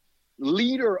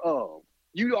leader of.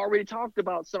 You already talked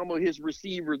about some of his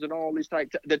receivers and all this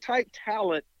the type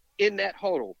talent in that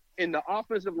huddle, in the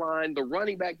offensive line, the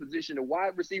running back position, the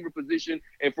wide receiver position,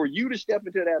 and for you to step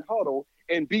into that huddle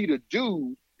and be the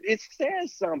dude, it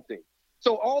says something.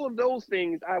 So all of those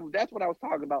things, that's what I was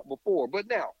talking about before. But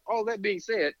now, all that being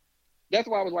said, that's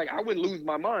why I was like, I wouldn't lose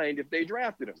my mind if they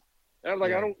drafted him. And I was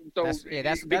like, Yeah. I don't. So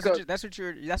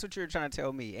That's what you're trying to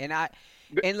tell me. And I'm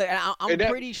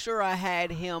pretty sure I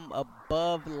had him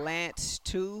above Lance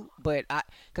too, but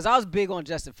because I was big on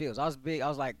Justin Fields. I was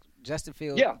like Justin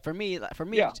Fields. Yeah. For me,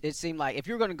 Yeah. it seemed like if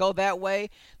you're going to go that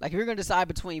way, like if you're going to decide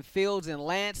between Fields and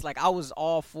Lance, like I was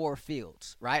all for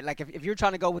Fields, right? Like if you're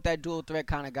trying to go with that dual threat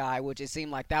kind of guy, which it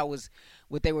seemed like that was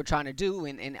what they were trying to do,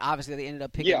 and obviously they ended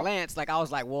up picking Lance. Like I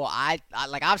was like, well,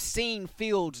 I've seen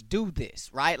Fields do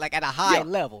this, right? Like at a high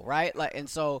level, right? Like, and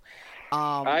so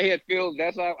I had Fields.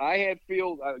 That's how I had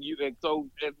Fields. And so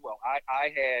as well, I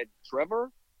had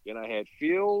Trevor, then I had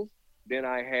Fields, then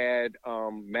I had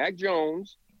Mac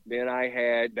Jones. Then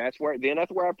that's where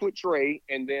I put Trey,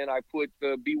 and then I put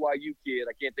the BYU kid.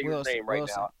 I can't think of his name right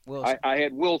now. I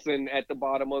had Wilson at the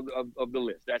bottom of the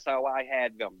list. That's how I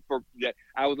had them.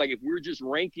 I was like, if we're just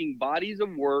ranking bodies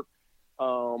of work,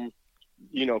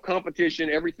 competition,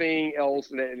 everything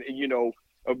else, and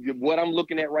what I'm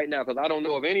looking at right now, because I don't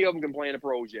know if any of them can play in the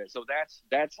pros yet. So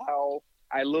that's how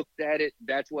I looked at it.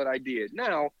 That's what I did.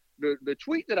 Now the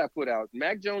tweet that I put out,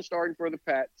 Mac Jones starting for the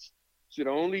Pats, should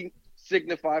only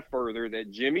signify further that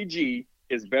Jimmy G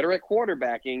is better at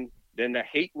quarterbacking than the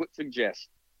hate would suggest,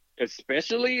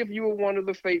 especially if you were one of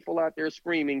the faithful out there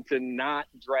screaming to not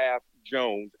draft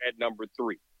Jones at number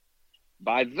 3.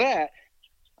 By that,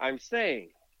 I'm saying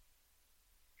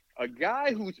a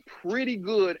guy who's pretty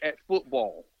good at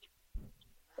football,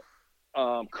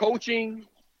 coaching,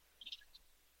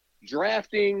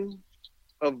 drafting,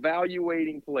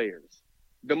 evaluating players,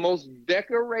 the most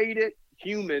decorated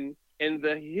human in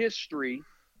the history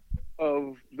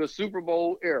of the Super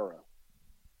Bowl era,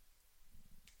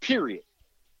 period.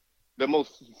 The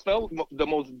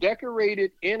most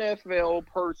decorated NFL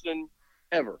person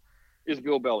ever is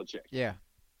Bill Belichick. Yeah.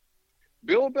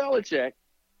 Bill Belichick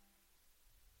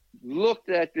looked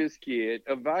at this kid,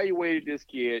 evaluated this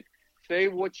kid, say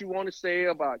what you want to say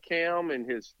about Cam and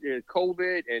his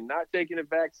COVID and not taking a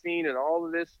vaccine and all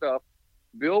of this stuff.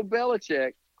 Bill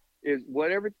Belichick is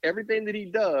everything that he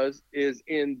does is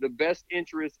in the best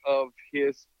interest of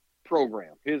his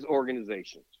program, his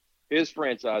organization, his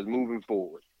franchise moving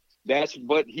forward. That's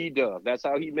what he does. That's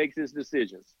how he makes his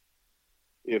decisions.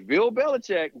 If Bill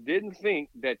Belichick didn't think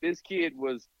that this kid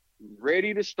was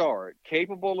ready to start,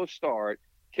 capable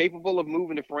of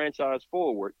moving the franchise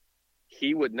forward,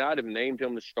 he would not have named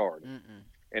him the starter.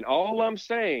 And all I'm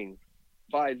saying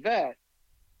by that,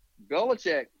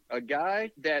 Belichick, a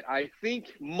guy that I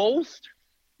think most,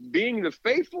 being a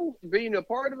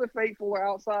part of the faithful or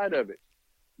outside of it,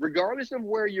 regardless of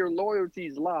where your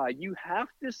loyalties lie, you have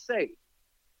to say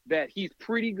that he's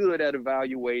pretty good at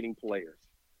evaluating players.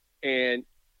 And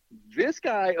this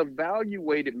guy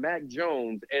evaluated Mac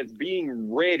Jones as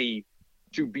being ready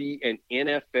to be an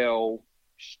NFL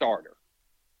starter.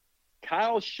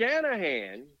 Kyle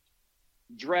Shanahan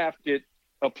drafted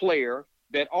a player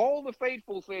that all the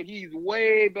faithful said he's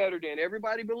way better than.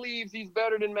 Everybody believes he's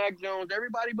better than Mac Jones.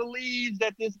 Everybody believes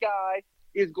that this guy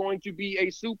is going to be a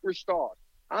superstar.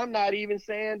 I'm not even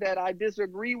saying that I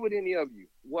disagree with any of you.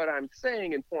 What I'm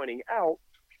saying and pointing out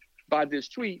by this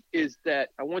tweet is that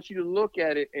I want you to look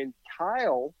at it, and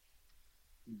Kyle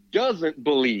doesn't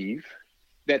believe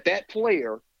that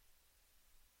player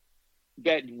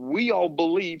that we all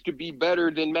believe to be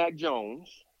better than Mac Jones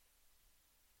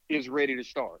is ready to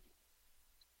start.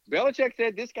 Belichick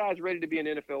said this guy's ready to be an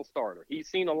NFL starter. He's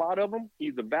seen a lot of them.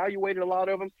 He's evaluated a lot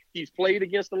of them. He's played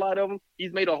against a lot of them.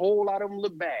 He's made a whole lot of them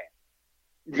look bad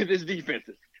with his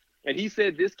defenses. And he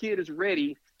said this kid is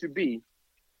ready to be.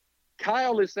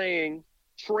 Kyle is saying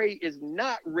Trey is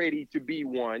not ready to be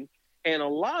one. And a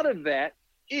lot of that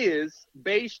is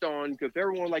based on, because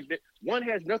everyone like that, one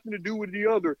has nothing to do with the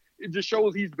other. It just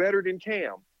shows he's better than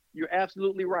Cam. You're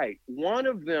absolutely right. One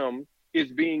of them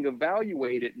is being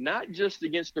evaluated not just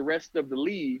against the rest of the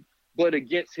league, but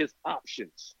against his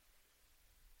options.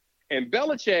 And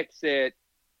Belichick said,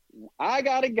 I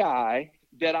got a guy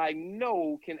that I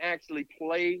know can actually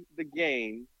play the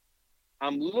game.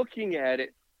 I'm looking at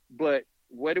it, but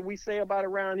what do we say about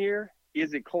around here?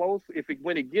 Is it close?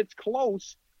 When it gets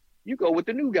close, You go with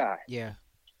the new guy. Yeah.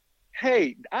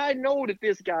 Hey, I know that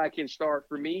this guy can start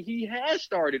for me. He has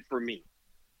started for me.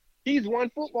 He's won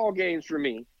football games for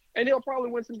me. And he'll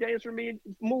probably win some games for me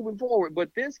moving forward. But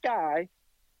this guy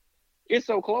is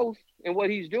so close in what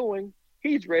he's doing,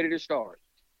 he's ready to start.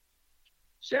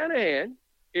 Shanahan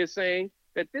is saying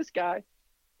that this guy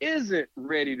isn't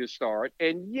ready to start.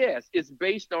 And yes, it's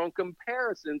based on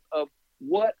comparisons of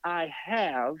what I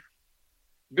have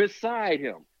beside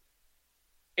him.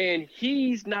 And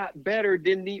he's not better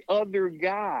than the other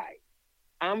guy.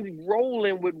 I'm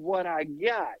rolling with what I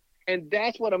got. And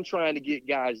that's what I'm trying to get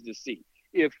guys to see.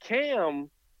 If Cam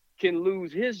can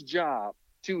lose his job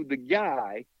to the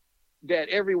guy that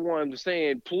everyone's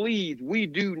saying, please, we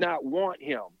do not want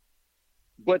him.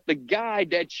 But the guy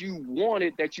that you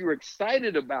wanted, that you're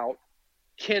excited about,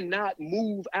 cannot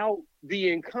move out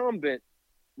the incumbent,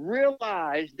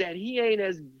 realize that he ain't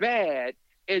as bad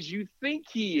as you think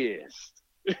he is.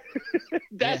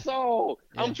 That's all.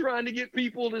 Yeah. I'm trying to get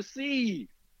people to see.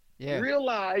 Yeah.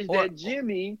 Realize that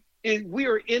Jimmy we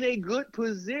are in a good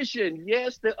position.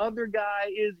 Yes, the other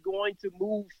guy is going to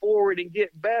move forward and get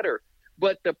better.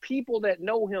 But the people that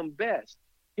know him best,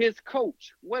 his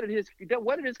coach, what did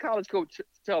his college coach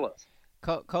tell us?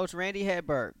 Coach Randy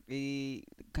Hedberg,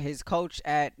 his coach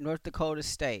at North Dakota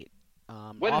State,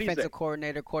 offensive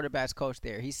coordinator, quarterbacks coach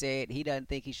there. He said he doesn't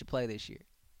think he should play this year.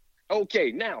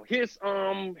 Okay, now his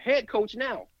head coach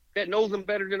now that knows him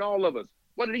better than all of us.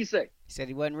 What did he say? He said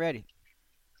he wasn't ready.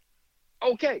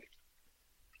 Okay.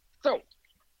 So,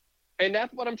 and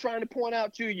that's what I'm trying to point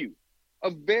out to you.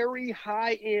 A very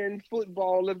high-end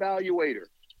football evaluator.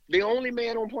 The only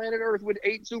man on planet Earth with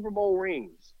 8 Super Bowl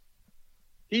rings.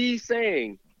 He's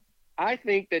saying, I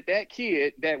think that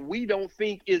kid that we don't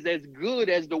think is as good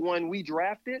as the one we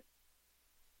drafted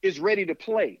is ready to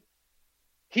play.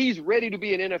 He's ready to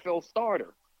be an NFL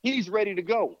starter. He's ready to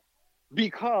go.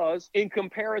 Because in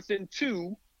comparison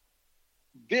to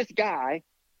this guy,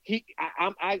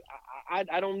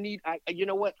 I don't need, you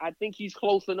know what? I think he's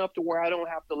close enough to where I don't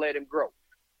have to let him grow.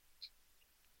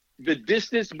 The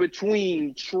distance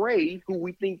between Trey, who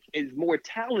we think is more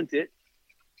talented,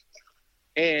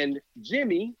 and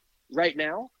Jimmy right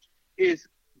now is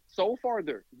so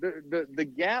farther. The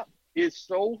gap is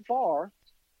so far.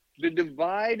 The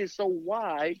divide is so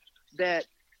wide that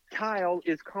Kyle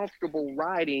is comfortable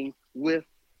riding with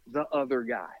the other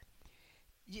guy.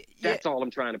 Yeah, that's all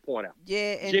I'm trying to point out.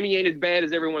 Yeah, and Jimmy ain't as bad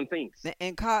as everyone thinks.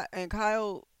 And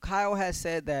Kyle has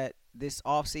said that this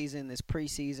offseason, this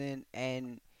preseason,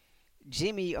 and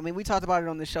Jimmy. I mean, we talked about it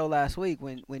on the show last week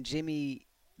when Jimmy.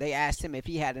 They asked him if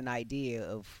he had an idea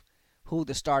of who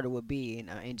the starter would be,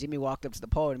 and Jimmy walked up to the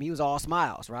podium. He was all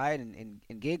smiles, right, and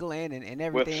giggling and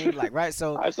everything, well, like right.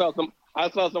 So I saw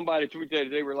somebody tweet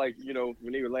that they were like, you know,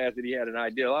 when they were last that he had an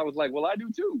idea. I was like, well, I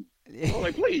do too. I was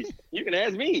like, please, you can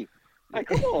ask me. Like,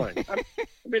 come on. I've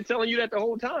been telling you that the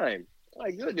whole time.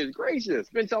 Like, goodness gracious.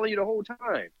 Been telling you the whole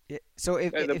time. Yeah. So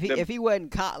if he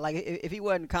wasn't if he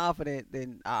wasn't confident,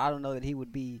 then I don't know that he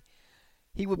would be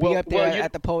up there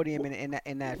at the podium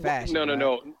in that fashion.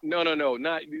 No.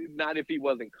 Not if he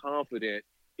wasn't confident.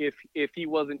 If he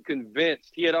wasn't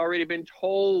convinced. He had already been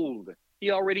told.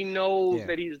 He already knows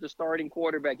that he's the starting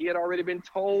quarterback. He had already been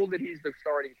told that he's the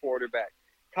starting quarterback.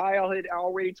 Kyle had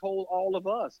already told all of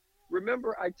us.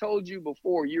 Remember, I told you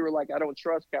before, you were like, I don't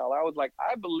trust Kyle. I was like,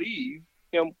 I believe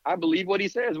him. I believe what he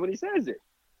says when he says it.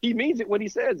 He means it when he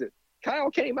says it.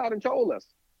 Kyle came out and told us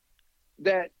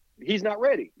that he's not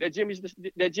ready, that Jimmy's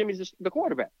the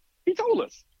quarterback. He told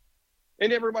us.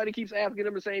 And everybody keeps asking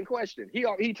him the same question.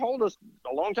 He told us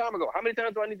a long time ago. How many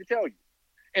times do I need to tell you?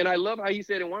 And I love how he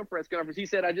said in one press conference, he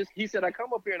said, I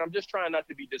come up here and I'm just trying not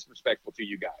to be disrespectful to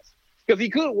you guys. Because he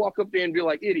could walk up there and be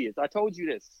like, idiots, I told you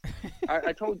this.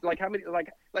 I told you,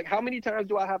 how many times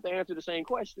do I have to answer the same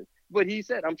question? But he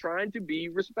said, I'm trying to be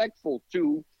respectful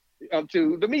to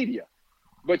the media.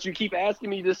 But you keep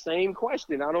asking me the same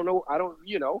question. So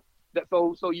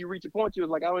you reach a point, you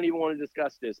was like, I don't even want to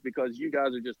discuss this because you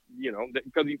guys are just,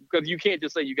 because you can't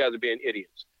just say you guys are being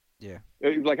idiots. Yeah.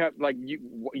 Like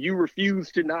you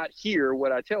refuse to not hear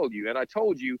what I tell you. And I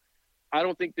told you, I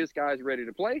don't think this guy's ready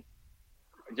to play.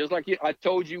 Just like I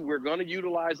told you, we're going to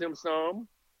utilize him some.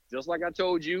 Just like I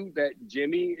told you that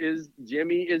Jimmy is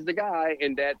the guy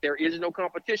and that there is no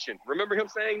competition. Remember him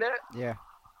saying that? Yeah.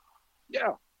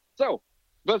 Yeah. So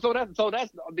that's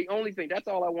the only thing. That's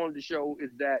all I wanted to show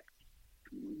is that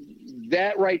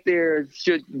right there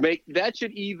should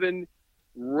even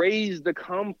raise the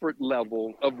comfort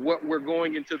level of what we're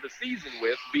going into the season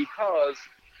with because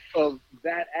of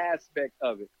that aspect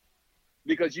of it.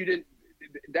 Because you didn't.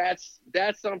 That's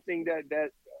something that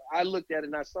I looked at it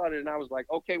and I saw it and I was like,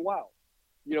 okay, wow.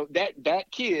 That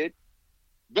kid,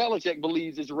 Belichick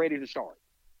believes is ready to start.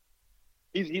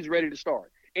 He's ready to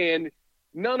start. And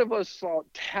none of us saw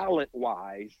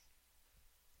talent-wise,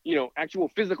 actual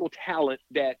physical talent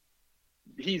that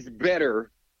he's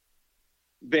better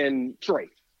than Trey.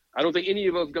 I don't think any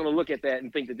of us are going to look at that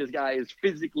and think that this guy is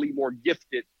physically more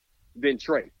gifted than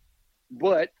Trey.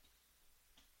 But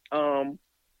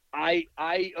I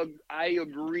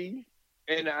agree,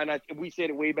 and we said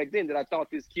it way back then that I thought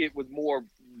this kid was more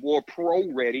pro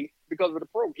ready because of the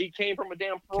pro. He came from a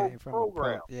damn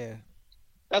program. Yeah.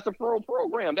 That's a pro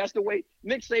program. That's the way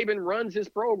Nick Saban runs his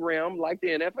program, like the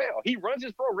NFL. He runs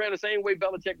his program the same way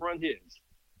Belichick runs his.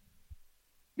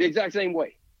 The exact same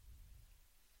way.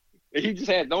 He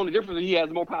just has, the only difference is he has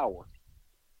more power.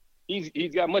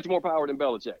 He's got much more power than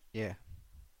Belichick. Yeah.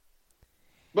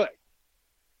 But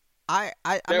I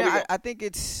think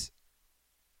it's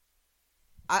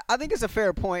a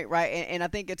fair point, right? And I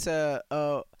think it's a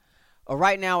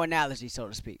right now analogy, so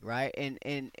to speak, right?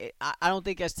 And I don't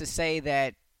think it's to say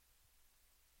that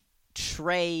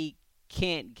Trey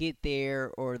can't get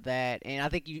there or that. And I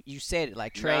think you said it,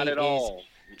 like Trey not at all.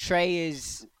 Trey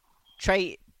is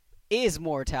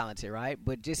more talented, right?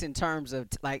 But just in terms of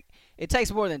like, it takes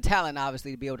more than talent,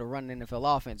 obviously, to be able to run an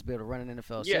NFL offense, be able to run an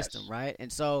NFL system, right? And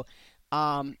so,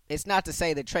 it's not to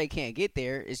say that Trey can't get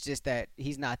there. It's just that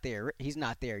he's not there. He's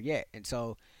not there yet. And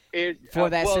so, for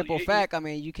that simple fact, I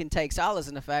mean, you can take solace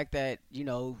in the fact that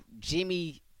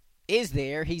Jimmy is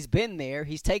there. He's been there.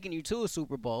 He's taken you to a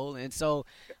Super Bowl, and so,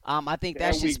 I think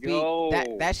that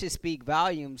should speak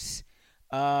volumes.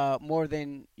 More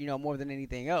than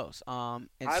anything else. I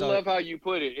love how you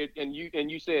put it, and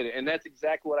you said it, and that's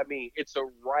exactly what I mean. It's a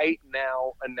right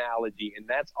now analogy, and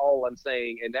that's all I'm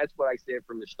saying, and that's what I said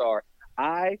from the start.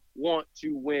 I want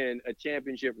to win a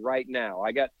championship right now.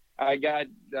 I got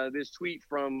this tweet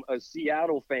from a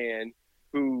Seattle fan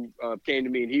who came to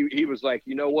me, and he was like,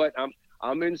 you know what,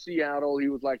 I'm in Seattle. He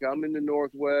was like, I'm in the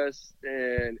Northwest,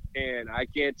 and I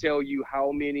can't tell you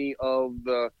how many of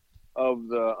the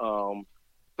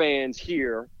fans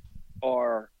here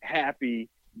are happy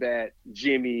that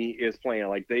Jimmy is playing.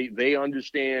 Like they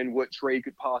understand what Trey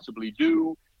could possibly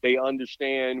do. They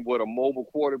understand what a mobile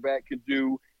quarterback could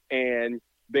do. And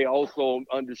they also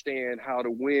understand how to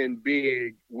win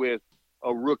big with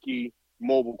a rookie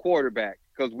mobile quarterback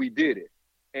because we did it.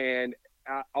 And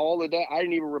all of that, I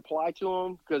didn't even reply to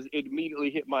him because it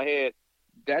immediately hit my head.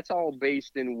 That's all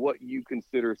based in what you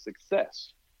consider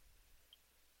success.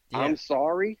 Yeah. I'm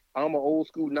sorry. I'm an old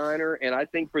school Niner, and I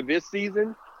think for this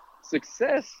season,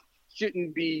 success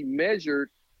shouldn't be measured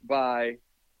by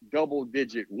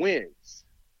double-digit wins.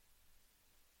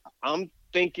 I'm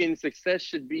thinking success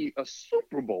should be a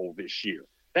Super Bowl this year.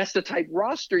 That's the type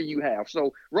roster you have.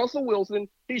 So Russell Wilson,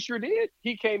 he sure did.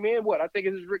 He came in, I think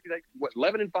it was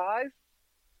 11-5?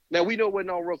 Now, we know it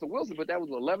wasn't all Russell Wilson, but that was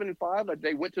 11-5. Like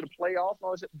they went to the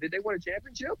playoffs. Did they win a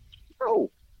championship?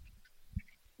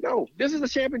 No, this is a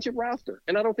championship roster,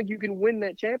 and I don't think you can win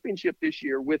that championship this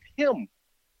year with him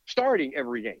starting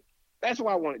every game. That's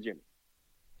why I wanted Jimmy.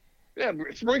 Yeah,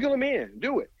 sprinkle him in,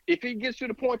 do it. If he gets to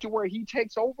the point to where he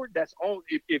takes over, that's all.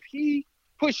 If he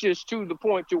pushes to the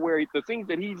point to where the things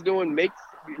that he's doing makes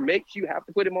you have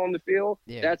to put him on the field,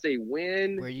 that's a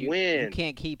win. You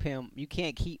can't keep him. You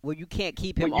can't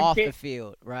keep him off the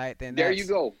field, right? Then there you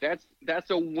go. That's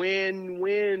a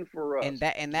win-win for us.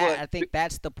 And I think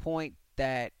that's the point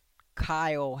that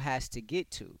Kyle has to get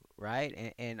to,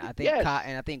 right? And I think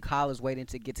I think Kyle is waiting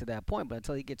to get to that point. But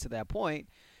until he gets to that point,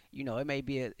 it may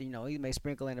be he may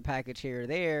sprinkle in a package here or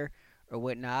there or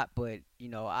whatnot. But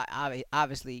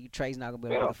obviously Trey's not going to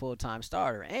be a full-time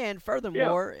starter. And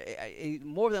furthermore,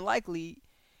 more than likely,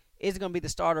 is going to be the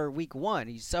starter week 1.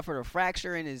 He suffered a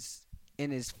fracture in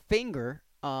his finger,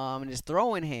 in his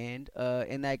throwing hand,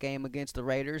 in that game against the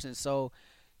Raiders, and so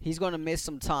he's going to miss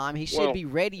some time. He should be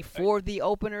ready for the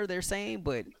opener, they're saying,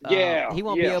 but he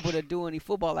won't be able to do any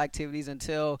football activities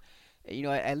until,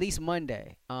 at least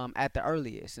Monday, at the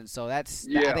earliest. And so I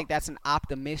think that's an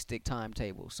optimistic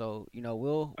timetable. So,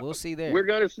 we'll see there. We're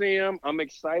going to see him. I'm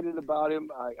excited about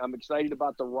him. I'm excited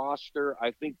about the roster.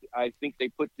 I think they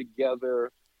put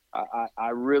together. I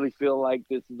really feel like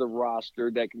this is a roster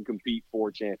that can compete for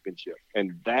a championship,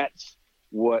 and that's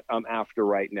what I'm after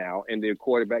right now. And the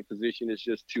quarterback position is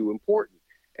just too important.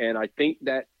 And I think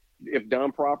that if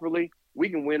done properly, we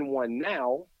can win one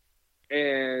now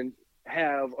and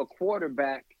have a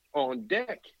quarterback on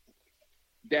deck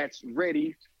that's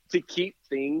ready to keep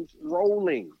things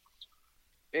rolling.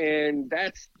 And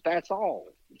that's all.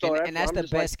 So and that's I'm the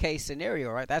just like, best case scenario,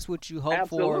 right? That's what you hope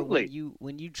for absolutely.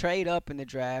 when you trade up in the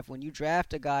draft, when you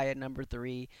draft a guy at number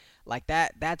 3, like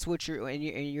that. That's what you're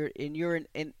in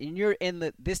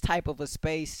this type of a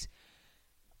space.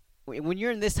 When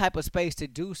you're in this type of space to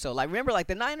do so, like remember, like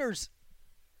the Niners,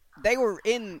 they were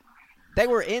in they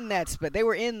were in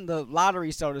the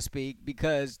lottery, so to speak,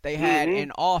 because they had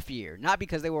an off year, not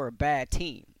because they were a bad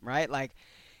team, right? Like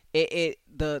the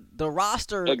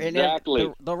roster Exactly.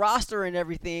 and the roster and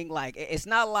everything, like it's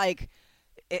not like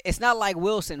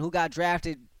Wilson, who got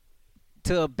drafted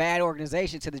to a bad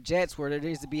organization, to the Jets, where there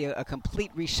needs to be a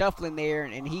complete reshuffling there,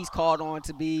 and he's called on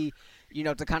to be,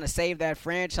 to kind of save that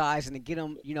franchise and to get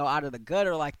them, out of the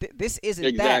gutter. Like this isn't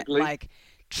Exactly. that. Like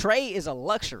Trey is a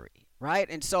luxury, right?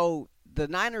 And so the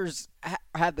Niners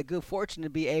have the good fortune to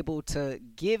be able to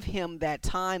give him that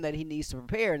time that he needs to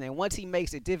prepare. And then once he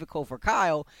makes it difficult for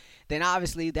Kyle, then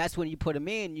obviously that's when you put him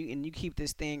in, and you keep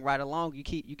this thing right along. You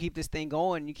keep this thing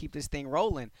going. You keep this thing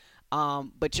rolling.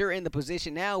 But you're in the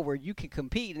position now where you can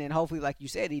compete, and then hopefully, like you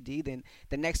said, ED, then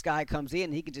the next guy comes in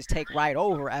and he can just take right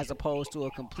over, as opposed to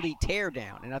a complete tear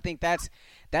down. And I think that's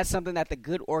something that the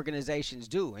good organizations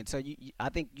do. And so I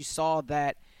think you saw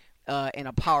that in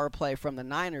a power play from the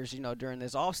Niners, during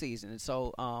this offseason. And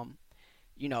so,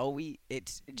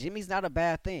 Jimmy's not a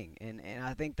bad thing, and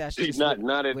I think that's just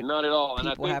not at all. And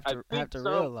people have to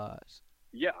realize.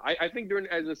 Yeah, I think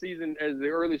as the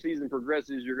early season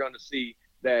progresses, you're going to see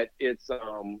that it's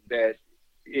that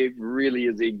it really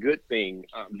is a good thing,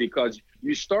 because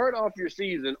you start off your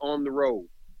season on the road.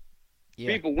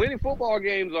 Yeah. People, winning football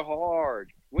games are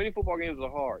hard. Road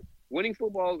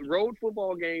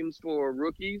football games for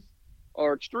rookies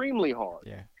are extremely hard.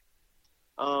 Yeah.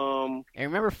 And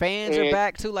remember, fans are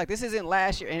back too. Like, this isn't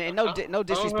last year, and no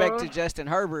disrespect to Justin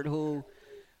Herbert, who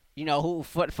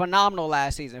phenomenal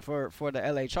last season for the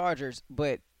LA Chargers,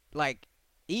 but like,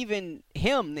 even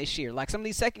him this year, like some of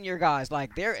these second-year guys,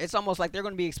 like it's almost like they're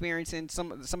going to be experiencing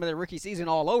some of their rookie season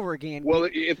all over again. Well,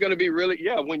 it's going to be really,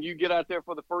 when you get out there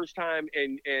for the first time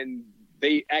and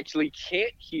they actually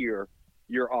can't hear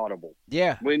your audible.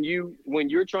 Yeah. When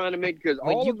you're trying to make, because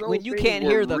when you can't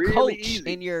hear the really coach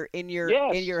easy. in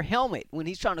your helmet when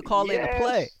he's trying to call in a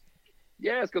play.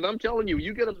 Yes, because I'm telling you,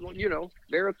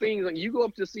 there are things like you go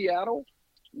up to Seattle.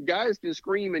 Guys can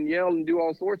scream and yell and do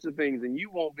all sorts of things, and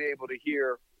you won't be able to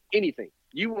hear anything.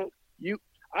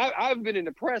 I've been in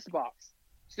the press box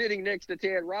sitting next to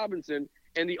Ted Robinson,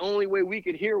 and the only way we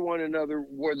could hear one another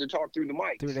was to talk through the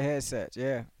mics. Through the headsets,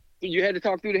 yeah. You had to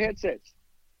talk through the headsets.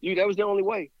 That was the only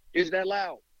way. It's that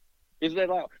loud.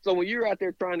 So when you're out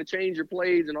there trying to change your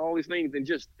plays and all these things and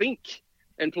just think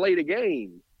and play the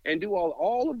game, and do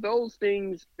all of those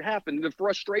things happen. The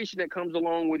frustration that comes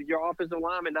along with your offensive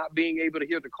lineman not being able to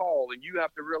hear the call, and you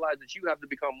have to realize that you have to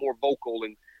become more vocal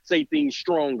and say things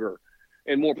stronger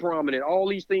and more prominent. All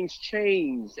these things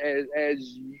change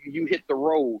as you hit the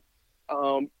road.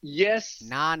 Yes,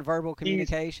 nonverbal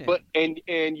communication.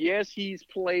 And yes, he's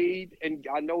played, and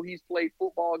I know he's played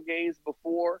football games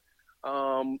before.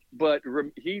 But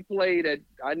he played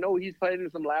I know he's played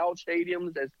in some loud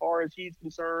stadiums as far as he's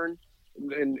concerned.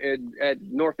 At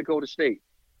North Dakota State,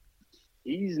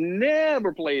 he's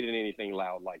never played in anything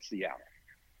loud like Seattle.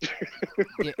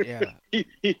 Yeah.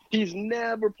 He's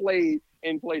never played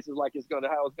in places like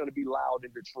how it's gonna be loud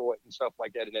in Detroit and stuff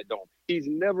like that in that dome. He's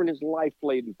never in his life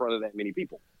played in front of that many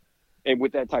people, and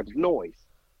with that type of noise,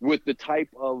 with the type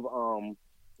of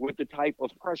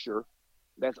pressure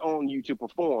that's on you to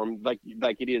perform like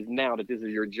it is now that this is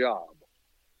your job.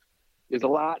 It's a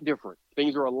lot different.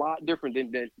 Things are a lot different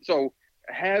than that. So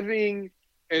having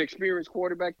an experienced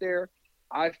quarterback there,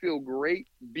 I feel great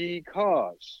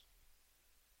because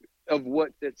of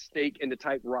what's at stake and the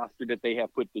type roster that they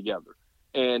have put together.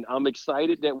 And I'm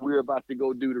excited that we're about to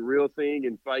go do the real thing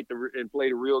and play the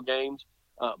real games.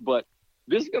 But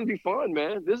this is going to be fun,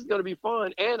 man. This is going to be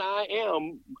fun. And I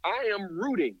am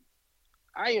rooting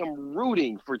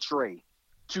for Trey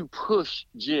to push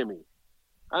Jimmy.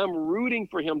 I'm rooting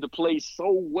for him to play so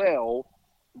well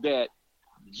that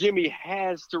Jimmy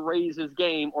has to raise his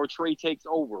game or Trey takes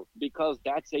over, because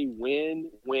that's a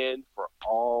win-win for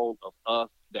all of us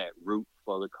that root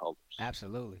for the colors.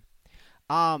 Absolutely.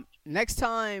 Next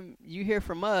time you hear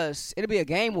from us, it'll be a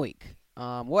game week.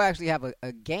 We'll actually have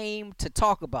a game to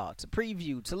talk about, to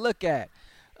preview, to look at,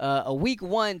 a week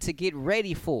one to get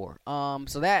ready for.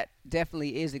 So that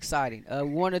definitely is exciting. We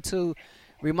wanted to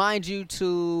remind you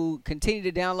to continue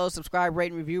to download, subscribe,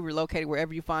 rate, and review. We're located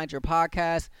wherever you find your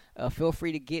podcast. Feel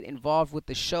free to get involved with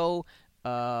the show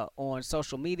on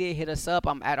social media. Hit us up.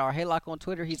 I'm at RHaylock on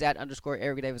Twitter. He's at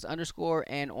 _Eric Davis_.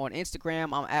 And on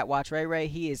Instagram, I'm at WatchRayRay.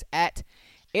 He is at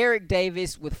Eric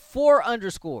Davis with 4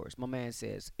 underscores. My man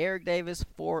says Eric Davis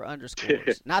 4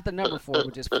 underscores, not the number 4,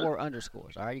 but just 4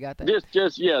 underscores. All right, you got that?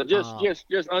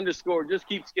 Just underscore. Just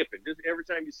keep skipping. Just every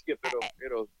time you skip,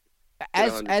 it'll.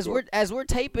 As we're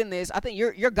taping this, I think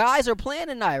your guys are playing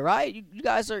tonight, right? You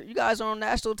guys are on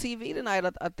national TV tonight,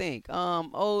 I think.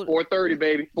 4:30,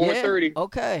 baby. 4:30. Yeah,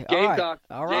 okay. Gamecock.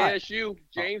 All right. JSU.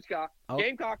 James Cock.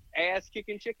 Gamecock. Ass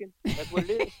kicking chicken. That's what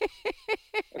it is.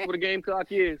 That's what a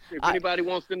Gamecock is. If anybody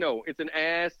wants to know, it's an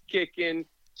ass kicking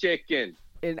chicken.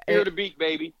 Hear the beat,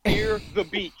 baby. Hear the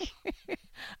beat.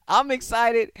 I'm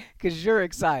excited because you're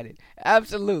excited.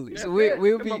 Absolutely. That's so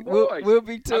we'll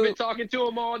be too. I've been talking to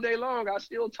them all day long. I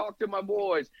still talk to my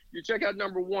boys. You check out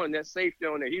number 1. That's safe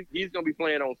down there. He's gonna be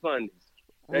playing on Sundays.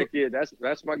 That kid.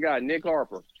 That's my guy, Nick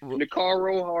Harper.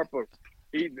 Nicaro Harper.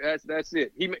 That's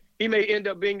it. He may end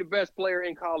up being the best player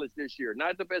in college this year.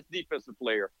 Not the best defensive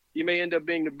player. He may end up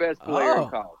being the best player in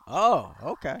college. Oh,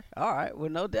 okay. All right. Well,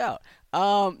 no doubt.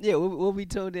 Yeah, we'll be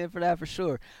tuned in for that for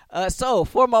sure. So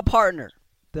for my partner,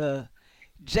 the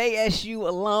JSU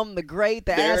alum, the great,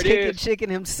 the ass-kicking chicken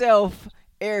himself,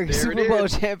 Super Bowl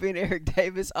champion Eric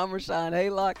Davis. I'm Rashawn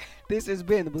Haylock. This has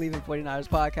been the Believe in 49ers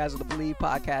podcast of the Believe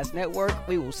Podcast Network.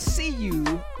 We will see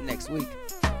you next week.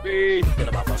 Peace.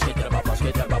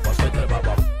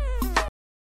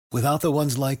 Without the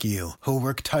ones like you, who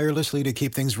work tirelessly to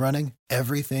keep things running,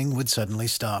 everything would suddenly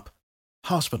stop.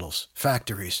 Hospitals,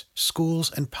 factories,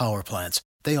 schools, and power plants,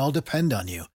 they all depend on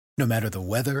you. No matter the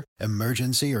weather,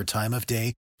 emergency, or time of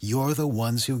day, you're the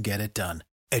ones who get it done.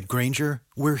 At Grainger,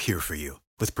 we're here for you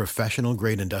with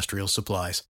professional-grade industrial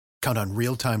supplies. Count on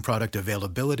real-time product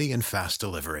availability and fast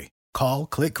delivery. Call,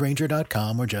 click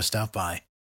Grainger.com, or just stop by.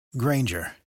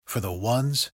 Grainger, for the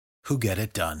ones who get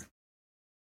it done.